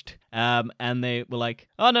crunched. And they were like,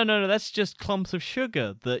 oh, no, that's just clumps of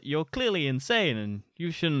sugar that you're clearly insane and you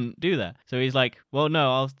shouldn't do that. So he's like, well,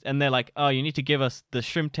 no, and they're like, oh, you need to give us the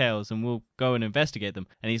shrimp tails and we'll go and investigate them.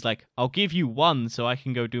 And he's like, I'll give you one so I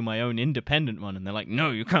can go do my own independent one. And they're like, no,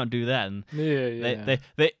 you can't do that. And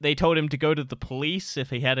they told him to go to the police if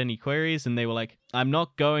he had any queries. And they were like, I'm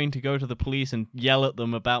not going to go to the police and yell at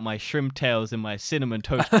them about my shrimp tails and my Cinnamon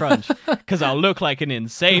Toast Crunch because I'll look like an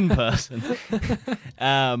insane person.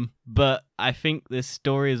 But I think this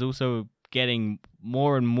story is also getting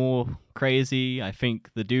more and more crazy. I think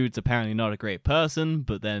the dude's apparently not a great person,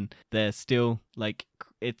 but then they're still like,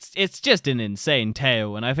 it's just an insane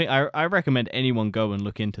tale, and I think I recommend anyone go and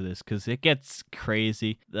look into this because it gets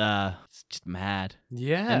crazy. It's just mad.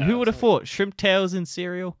 Yeah. And who would have thought shrimp tails in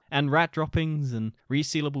cereal and rat droppings and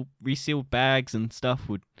resealed bags and stuff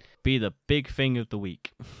would be the big thing of the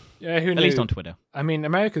week. Yeah, who knew? At least on Twitter. I mean,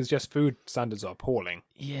 America's food standards are appalling.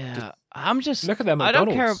 Yeah, I'm just look at them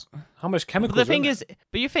McDonald's. I don't care how much chemicals. But the thing is,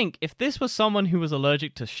 but you think if this was someone who was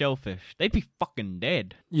allergic to shellfish, they'd be fucking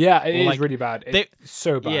dead. Yeah, it is really bad. It's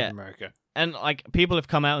so bad in America. And like people have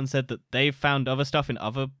come out and said that they've found other stuff in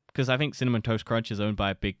other, because I think Cinnamon Toast Crunch is owned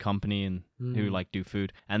by a big company and who like do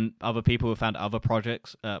food, and other people have found other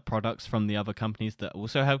products from the other companies that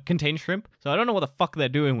also contain shrimp. So I don't know what the fuck they're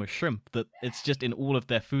doing with shrimp, that it's just in all of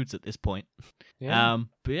their foods at this point. Yeah.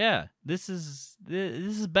 But yeah, this is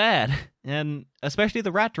bad, and especially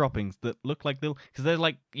the rat droppings that look like little, because they're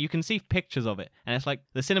like, you can see pictures of it, and it's like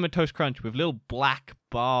the Cinnamon Toast Crunch with little black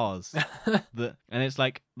bars. And it's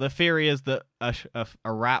like the theory is that a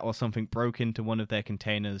rat or something broke into one of their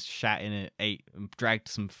containers, shat in it, ate, and dragged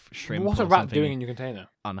some shrimp. What's a rat doing in your container?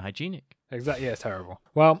 Unhygienic. Exactly, yeah, it's terrible.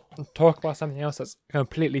 Well, talk about something else that's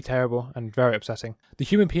completely terrible and very upsetting. The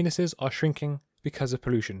human penises are shrinking because of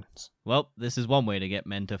pollution. Well, this is one way to get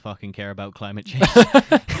men to fucking care about climate change.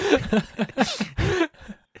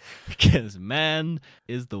 Because man,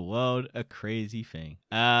 is the world a crazy thing.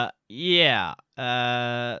 So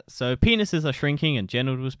penises are shrinking and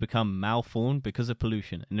genitals become malformed because of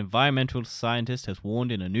pollution. An environmental scientist has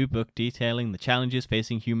warned in a new book detailing the challenges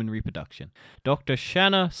facing human reproduction. Dr.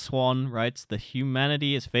 Shanna Swan writes that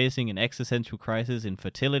humanity is facing an existential crisis in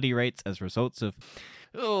fertility rates as results of,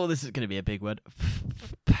 this is going to be a big word,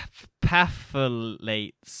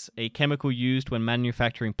 phthalates, a chemical used when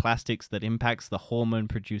manufacturing plastics that impacts the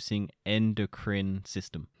hormone-producing endocrine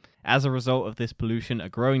system. As a result of this pollution, a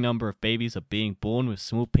growing number of babies are being born with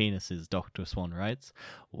small penises, Dr. Swan writes.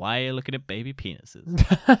 Why are you looking at baby penises?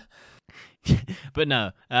 But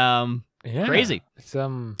no, crazy. It's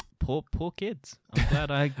poor kids. I'm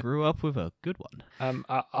glad I grew up with a good one.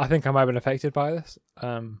 I think I might have been affected by this.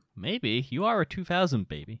 Maybe. You are a 2000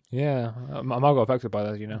 baby. Yeah, I might got affected by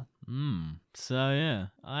that, you know. So yeah,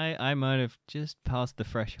 I might have just passed the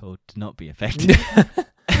threshold to not be affected.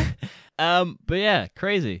 But yeah,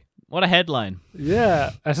 crazy. What a headline.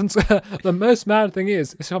 Yeah, and since the most mad thing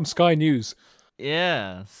is, it's from Sky News.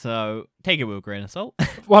 Yeah, so take it with a grain of salt.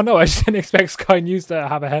 Well, no, I just didn't expect Sky News to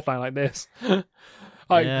have a headline like this.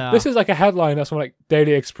 This is like a headline that's from like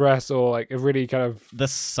Daily Express or like a really kind of The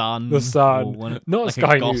Sun. Not like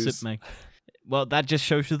Sky News. Well, that just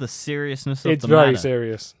shows you the seriousness of it's the matter. It's very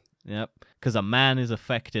serious. Yep, because a man is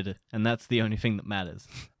affected, and that's the only thing that matters.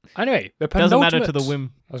 Anyway, the penultimate... Doesn't matter to the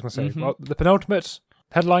whim. I was going to say, well, the penultimate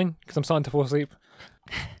headline, because I'm starting to fall asleep.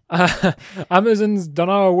 Amazon's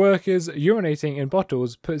Donara workers urinating in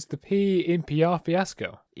bottles puts the P in PR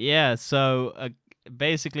fiasco. Yeah, so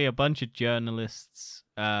basically a bunch of journalists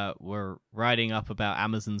were writing up about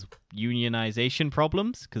Amazon's unionization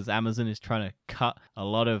problems, because Amazon is trying to cut a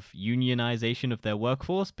lot of unionization of their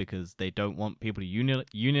workforce because they don't want people to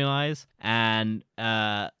unionize. And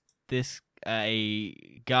this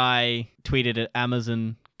guy tweeted at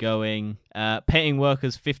Amazon going, paying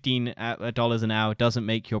workers $15 an hour doesn't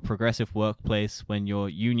make your progressive workplace when your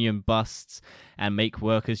union busts and make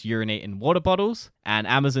workers urinate in water bottles. And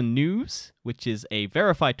Amazon News, which is a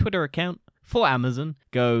verified Twitter account for Amazon,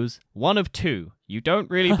 goes, one of two. You don't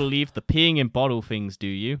really believe the peeing in bottle things, do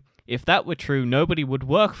you? If that were true, nobody would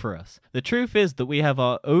work for us. The truth is that we have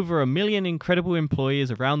over 1 million incredible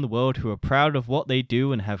employees around the world who are proud of what they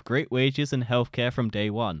do and have great wages and healthcare from day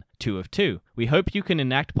one. 2 of 2. We hope you can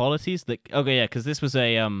enact policies that... Okay, yeah, because this was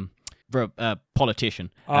a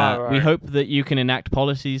politician. Right. We hope that you can enact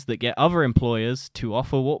policies that get other employers to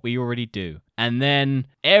offer what we already do. And then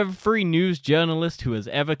every news journalist who has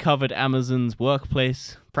ever covered Amazon's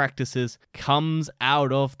workplace practices comes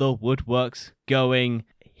out of the woodworks going...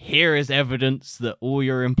 Here is evidence that all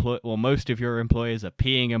your most of your employees are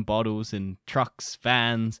peeing in bottles in trucks,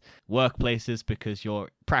 vans, workplaces, because your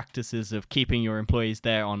practices of keeping your employees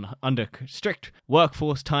there under strict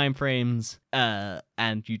workforce timeframes,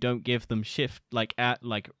 and you don't give them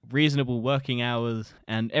reasonable working hours,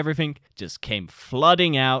 and everything just came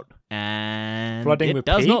flooding out, and it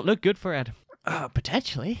does not look good for Adam.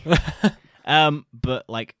 Potentially.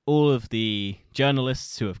 But all of the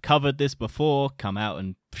journalists who have covered this before come out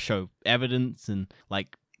and show evidence and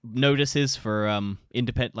notices for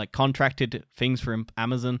independent contracted things for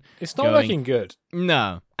Amazon. It's not looking good.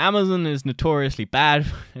 No, Amazon is notoriously bad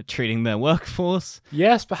at treating their workforce.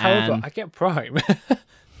 Yes, but however, I get Prime.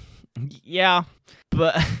 Yeah,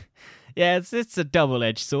 but yeah, it's a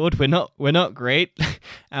double-edged sword. We're not great.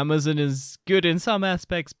 Amazon is good in some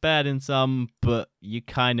aspects, bad in some, but you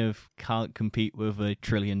kind of can't compete with a $1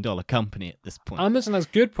 trillion company at this point. Amazon has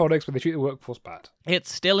good products, but they treat the workforce bad.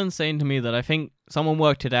 It's still insane to me that I think someone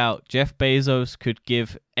worked it out. Jeff Bezos could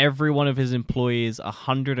give every one of his employees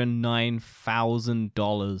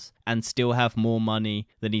 $109,000 and still have more money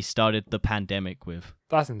than he started the pandemic with.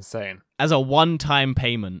 That's insane. As a one-time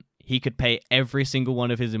payment, he could pay every single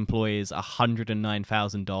one of his employees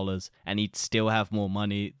 $109,000 and he'd still have more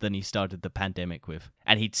money than he started the pandemic with.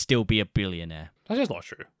 And he'd still be a billionaire. That's just not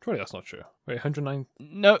true. Surely that's not true. Wait, 109?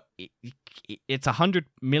 No, it's 100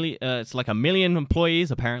 million. It's like 1 million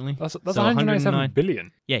employees, apparently. That's 197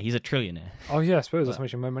 billion. Yeah, he's a trillionaire. Oh, yeah, I suppose that's how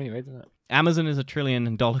much more money, right, isn't it? Amazon is a $1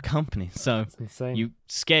 trillion company. So that's insane. You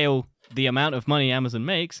scale the amount of money Amazon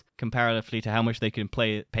makes comparatively to how much they can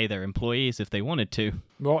pay their employees if they wanted to.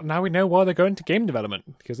 Well, now we know why they're going to game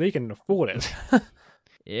development, because they can afford it.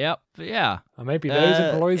 Yep, yeah. And maybe those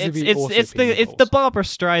employees would be it's the Barbara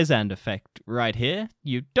Streisand effect right here.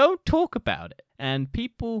 You don't talk about it, and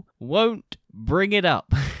people won't bring it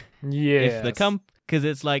up. Yeah. Because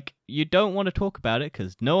it's you don't want to talk about it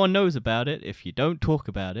because no one knows about it if you don't talk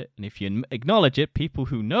about it. And if you acknowledge it, people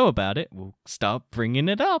who know about it will start bringing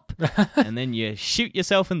it up. And then you shoot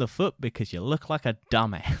yourself in the foot because you look like a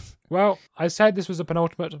dumbass. Well, I said this was a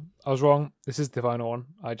penultimate. I was wrong. This is the final one.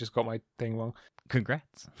 I just got my thing wrong.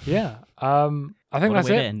 Congrats. Yeah. I think that's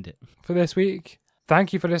it for this week.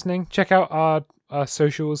 Thank you for listening. Check out our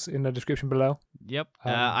socials in the description below. Yep.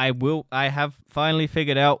 I have finally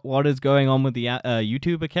figured out what is going on with the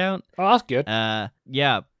YouTube account. Oh, that's good.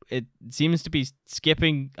 Yeah. It seems to be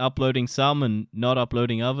skipping uploading some and not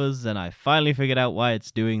uploading others, and I finally figured out why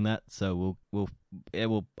it's doing that. So it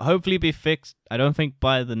will hopefully be fixed. I don't think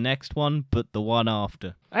by the next one, but the one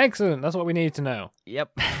after. Excellent. That's what we need to know.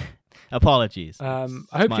 Yep. Apologies. I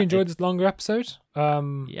hope you enjoyed this longer episode.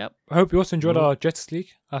 Yep. I hope you also enjoyed our Justice League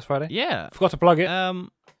last Friday. Yeah. Forgot to plug it.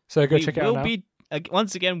 So go check it out now.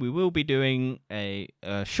 Once again, we will be doing a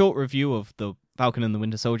short review of the Falcon and the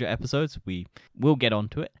Winter Soldier episodes. We will get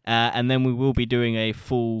onto it. And then we will be doing a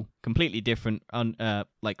full, completely different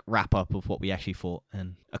wrap-up of what we actually thought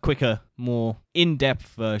and a quicker, more in-depth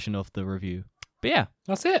version of the review. But yeah.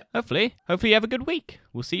 That's it. Hopefully you have a good week.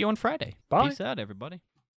 We'll see you on Friday. Bye. Peace out, everybody.